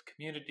positive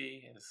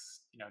community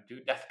is, do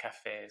death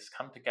cafes,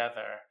 come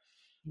together,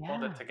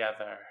 hold it Yeah.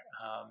 together.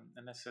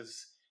 And this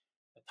is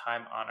a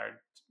time honored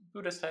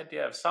Buddhist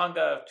idea of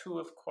Sangha, of two,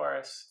 of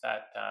course,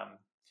 that,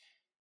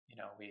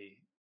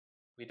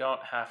 we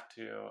don't have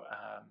to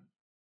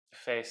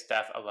face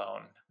death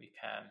alone. We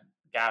can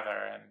gather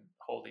and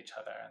hold each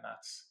other. And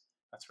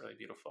that's really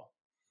beautiful.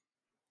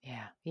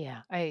 Yeah,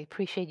 yeah. I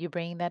appreciate you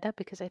bringing that up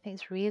because I think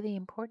it's really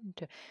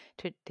important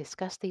to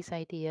discuss these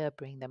idea,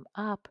 bring them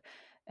up,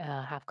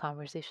 have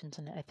conversations.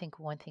 And I think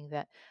one thing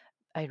that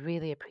I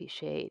really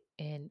appreciate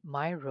in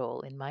my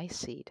role, in my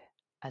seat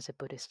as a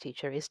Buddhist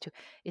teacher, is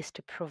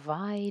to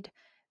provide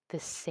the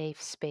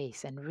safe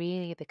space and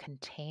really the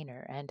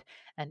container, and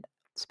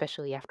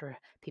especially after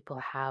people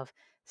have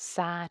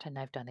sat and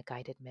I've done a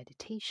guided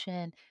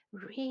meditation,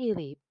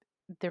 really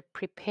they're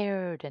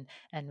prepared,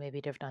 and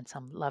maybe they've done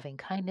some loving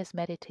kindness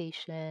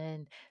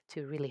meditation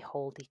to really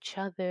hold each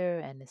other,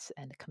 and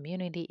a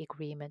community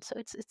agreement. So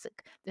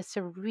it's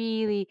a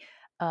really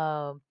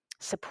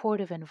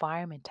supportive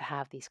environment to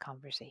have these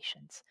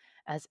conversations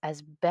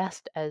as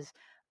best as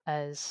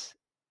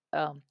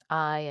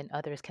I and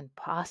others can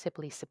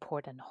possibly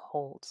support and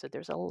hold. So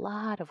there's a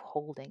lot of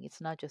holding.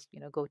 It's not just,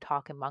 go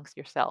talk amongst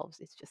yourselves.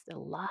 It's just a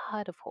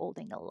lot of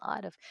holding, a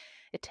lot of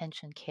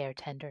attention, care,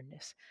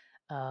 tenderness,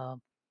 uh,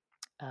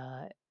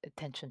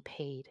 attention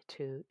paid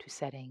to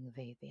setting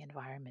the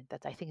environment.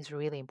 That I think is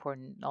really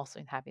important also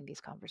in having these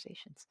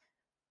conversations.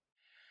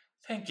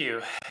 Thank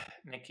you,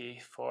 Nikki,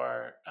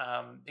 for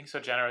being so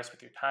generous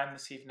with your time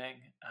this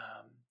evening.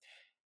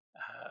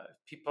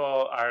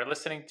 People are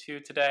listening to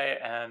you today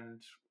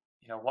and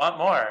want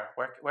more.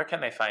 Where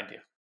can they find you?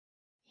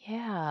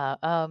 Yeah,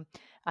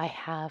 I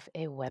have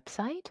a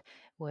website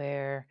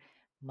where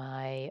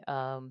my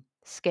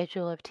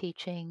schedule of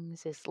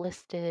teachings is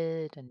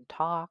listed, and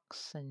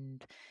talks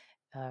and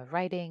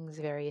writings,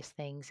 various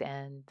things,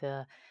 and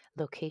the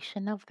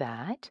location of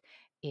that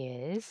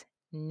is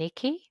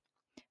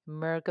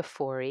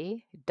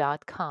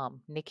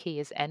nikkimirgafori.com. Nikki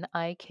is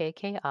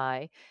Nikki,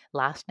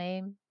 last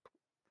name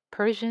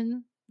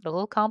Persian, a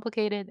little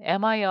complicated,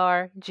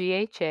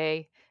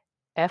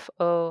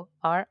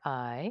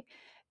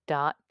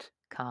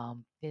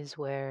 Mirgafori.com is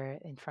where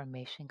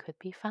information could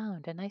be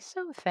found. And I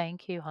so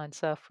thank you,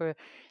 Hansa, for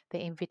the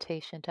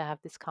invitation to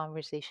have this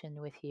conversation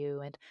with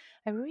you. And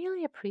I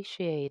really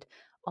appreciate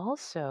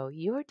also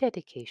your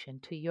dedication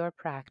to your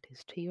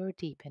practice, to your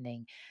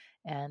deepening,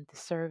 and the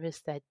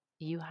service that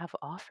you have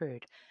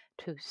offered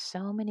to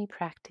so many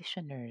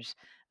practitioners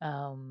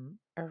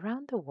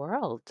around the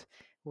world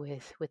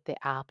with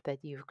the app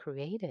that you've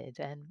created.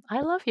 And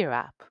I love your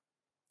app.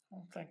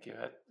 Well, thank you.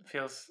 It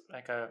feels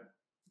like a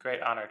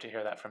great honor to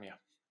hear that from you.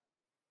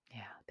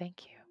 Yeah,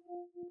 thank you.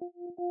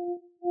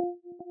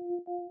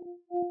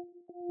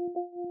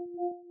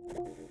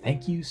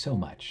 Thank you so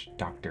much,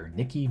 Dr.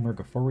 Nikki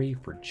Mirgafori,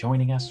 for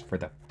joining us for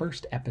the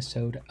first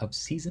episode of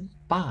Season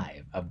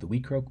 5 of the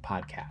We Croak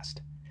podcast.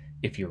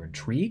 If you're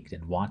intrigued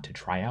and want to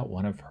try out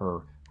one of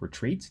her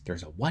retreats,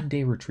 there's a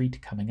one-day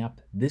retreat coming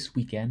up this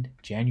weekend,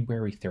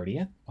 January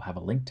 30th. We'll have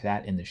a link to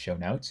that in the show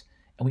notes.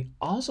 And we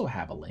also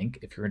have a link,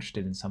 if you're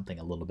interested in something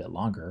a little bit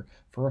longer,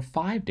 for a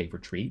 5-day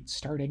retreat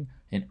starting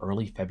in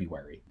early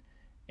February.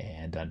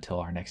 And until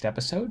our next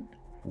episode,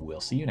 we'll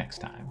see you next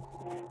time.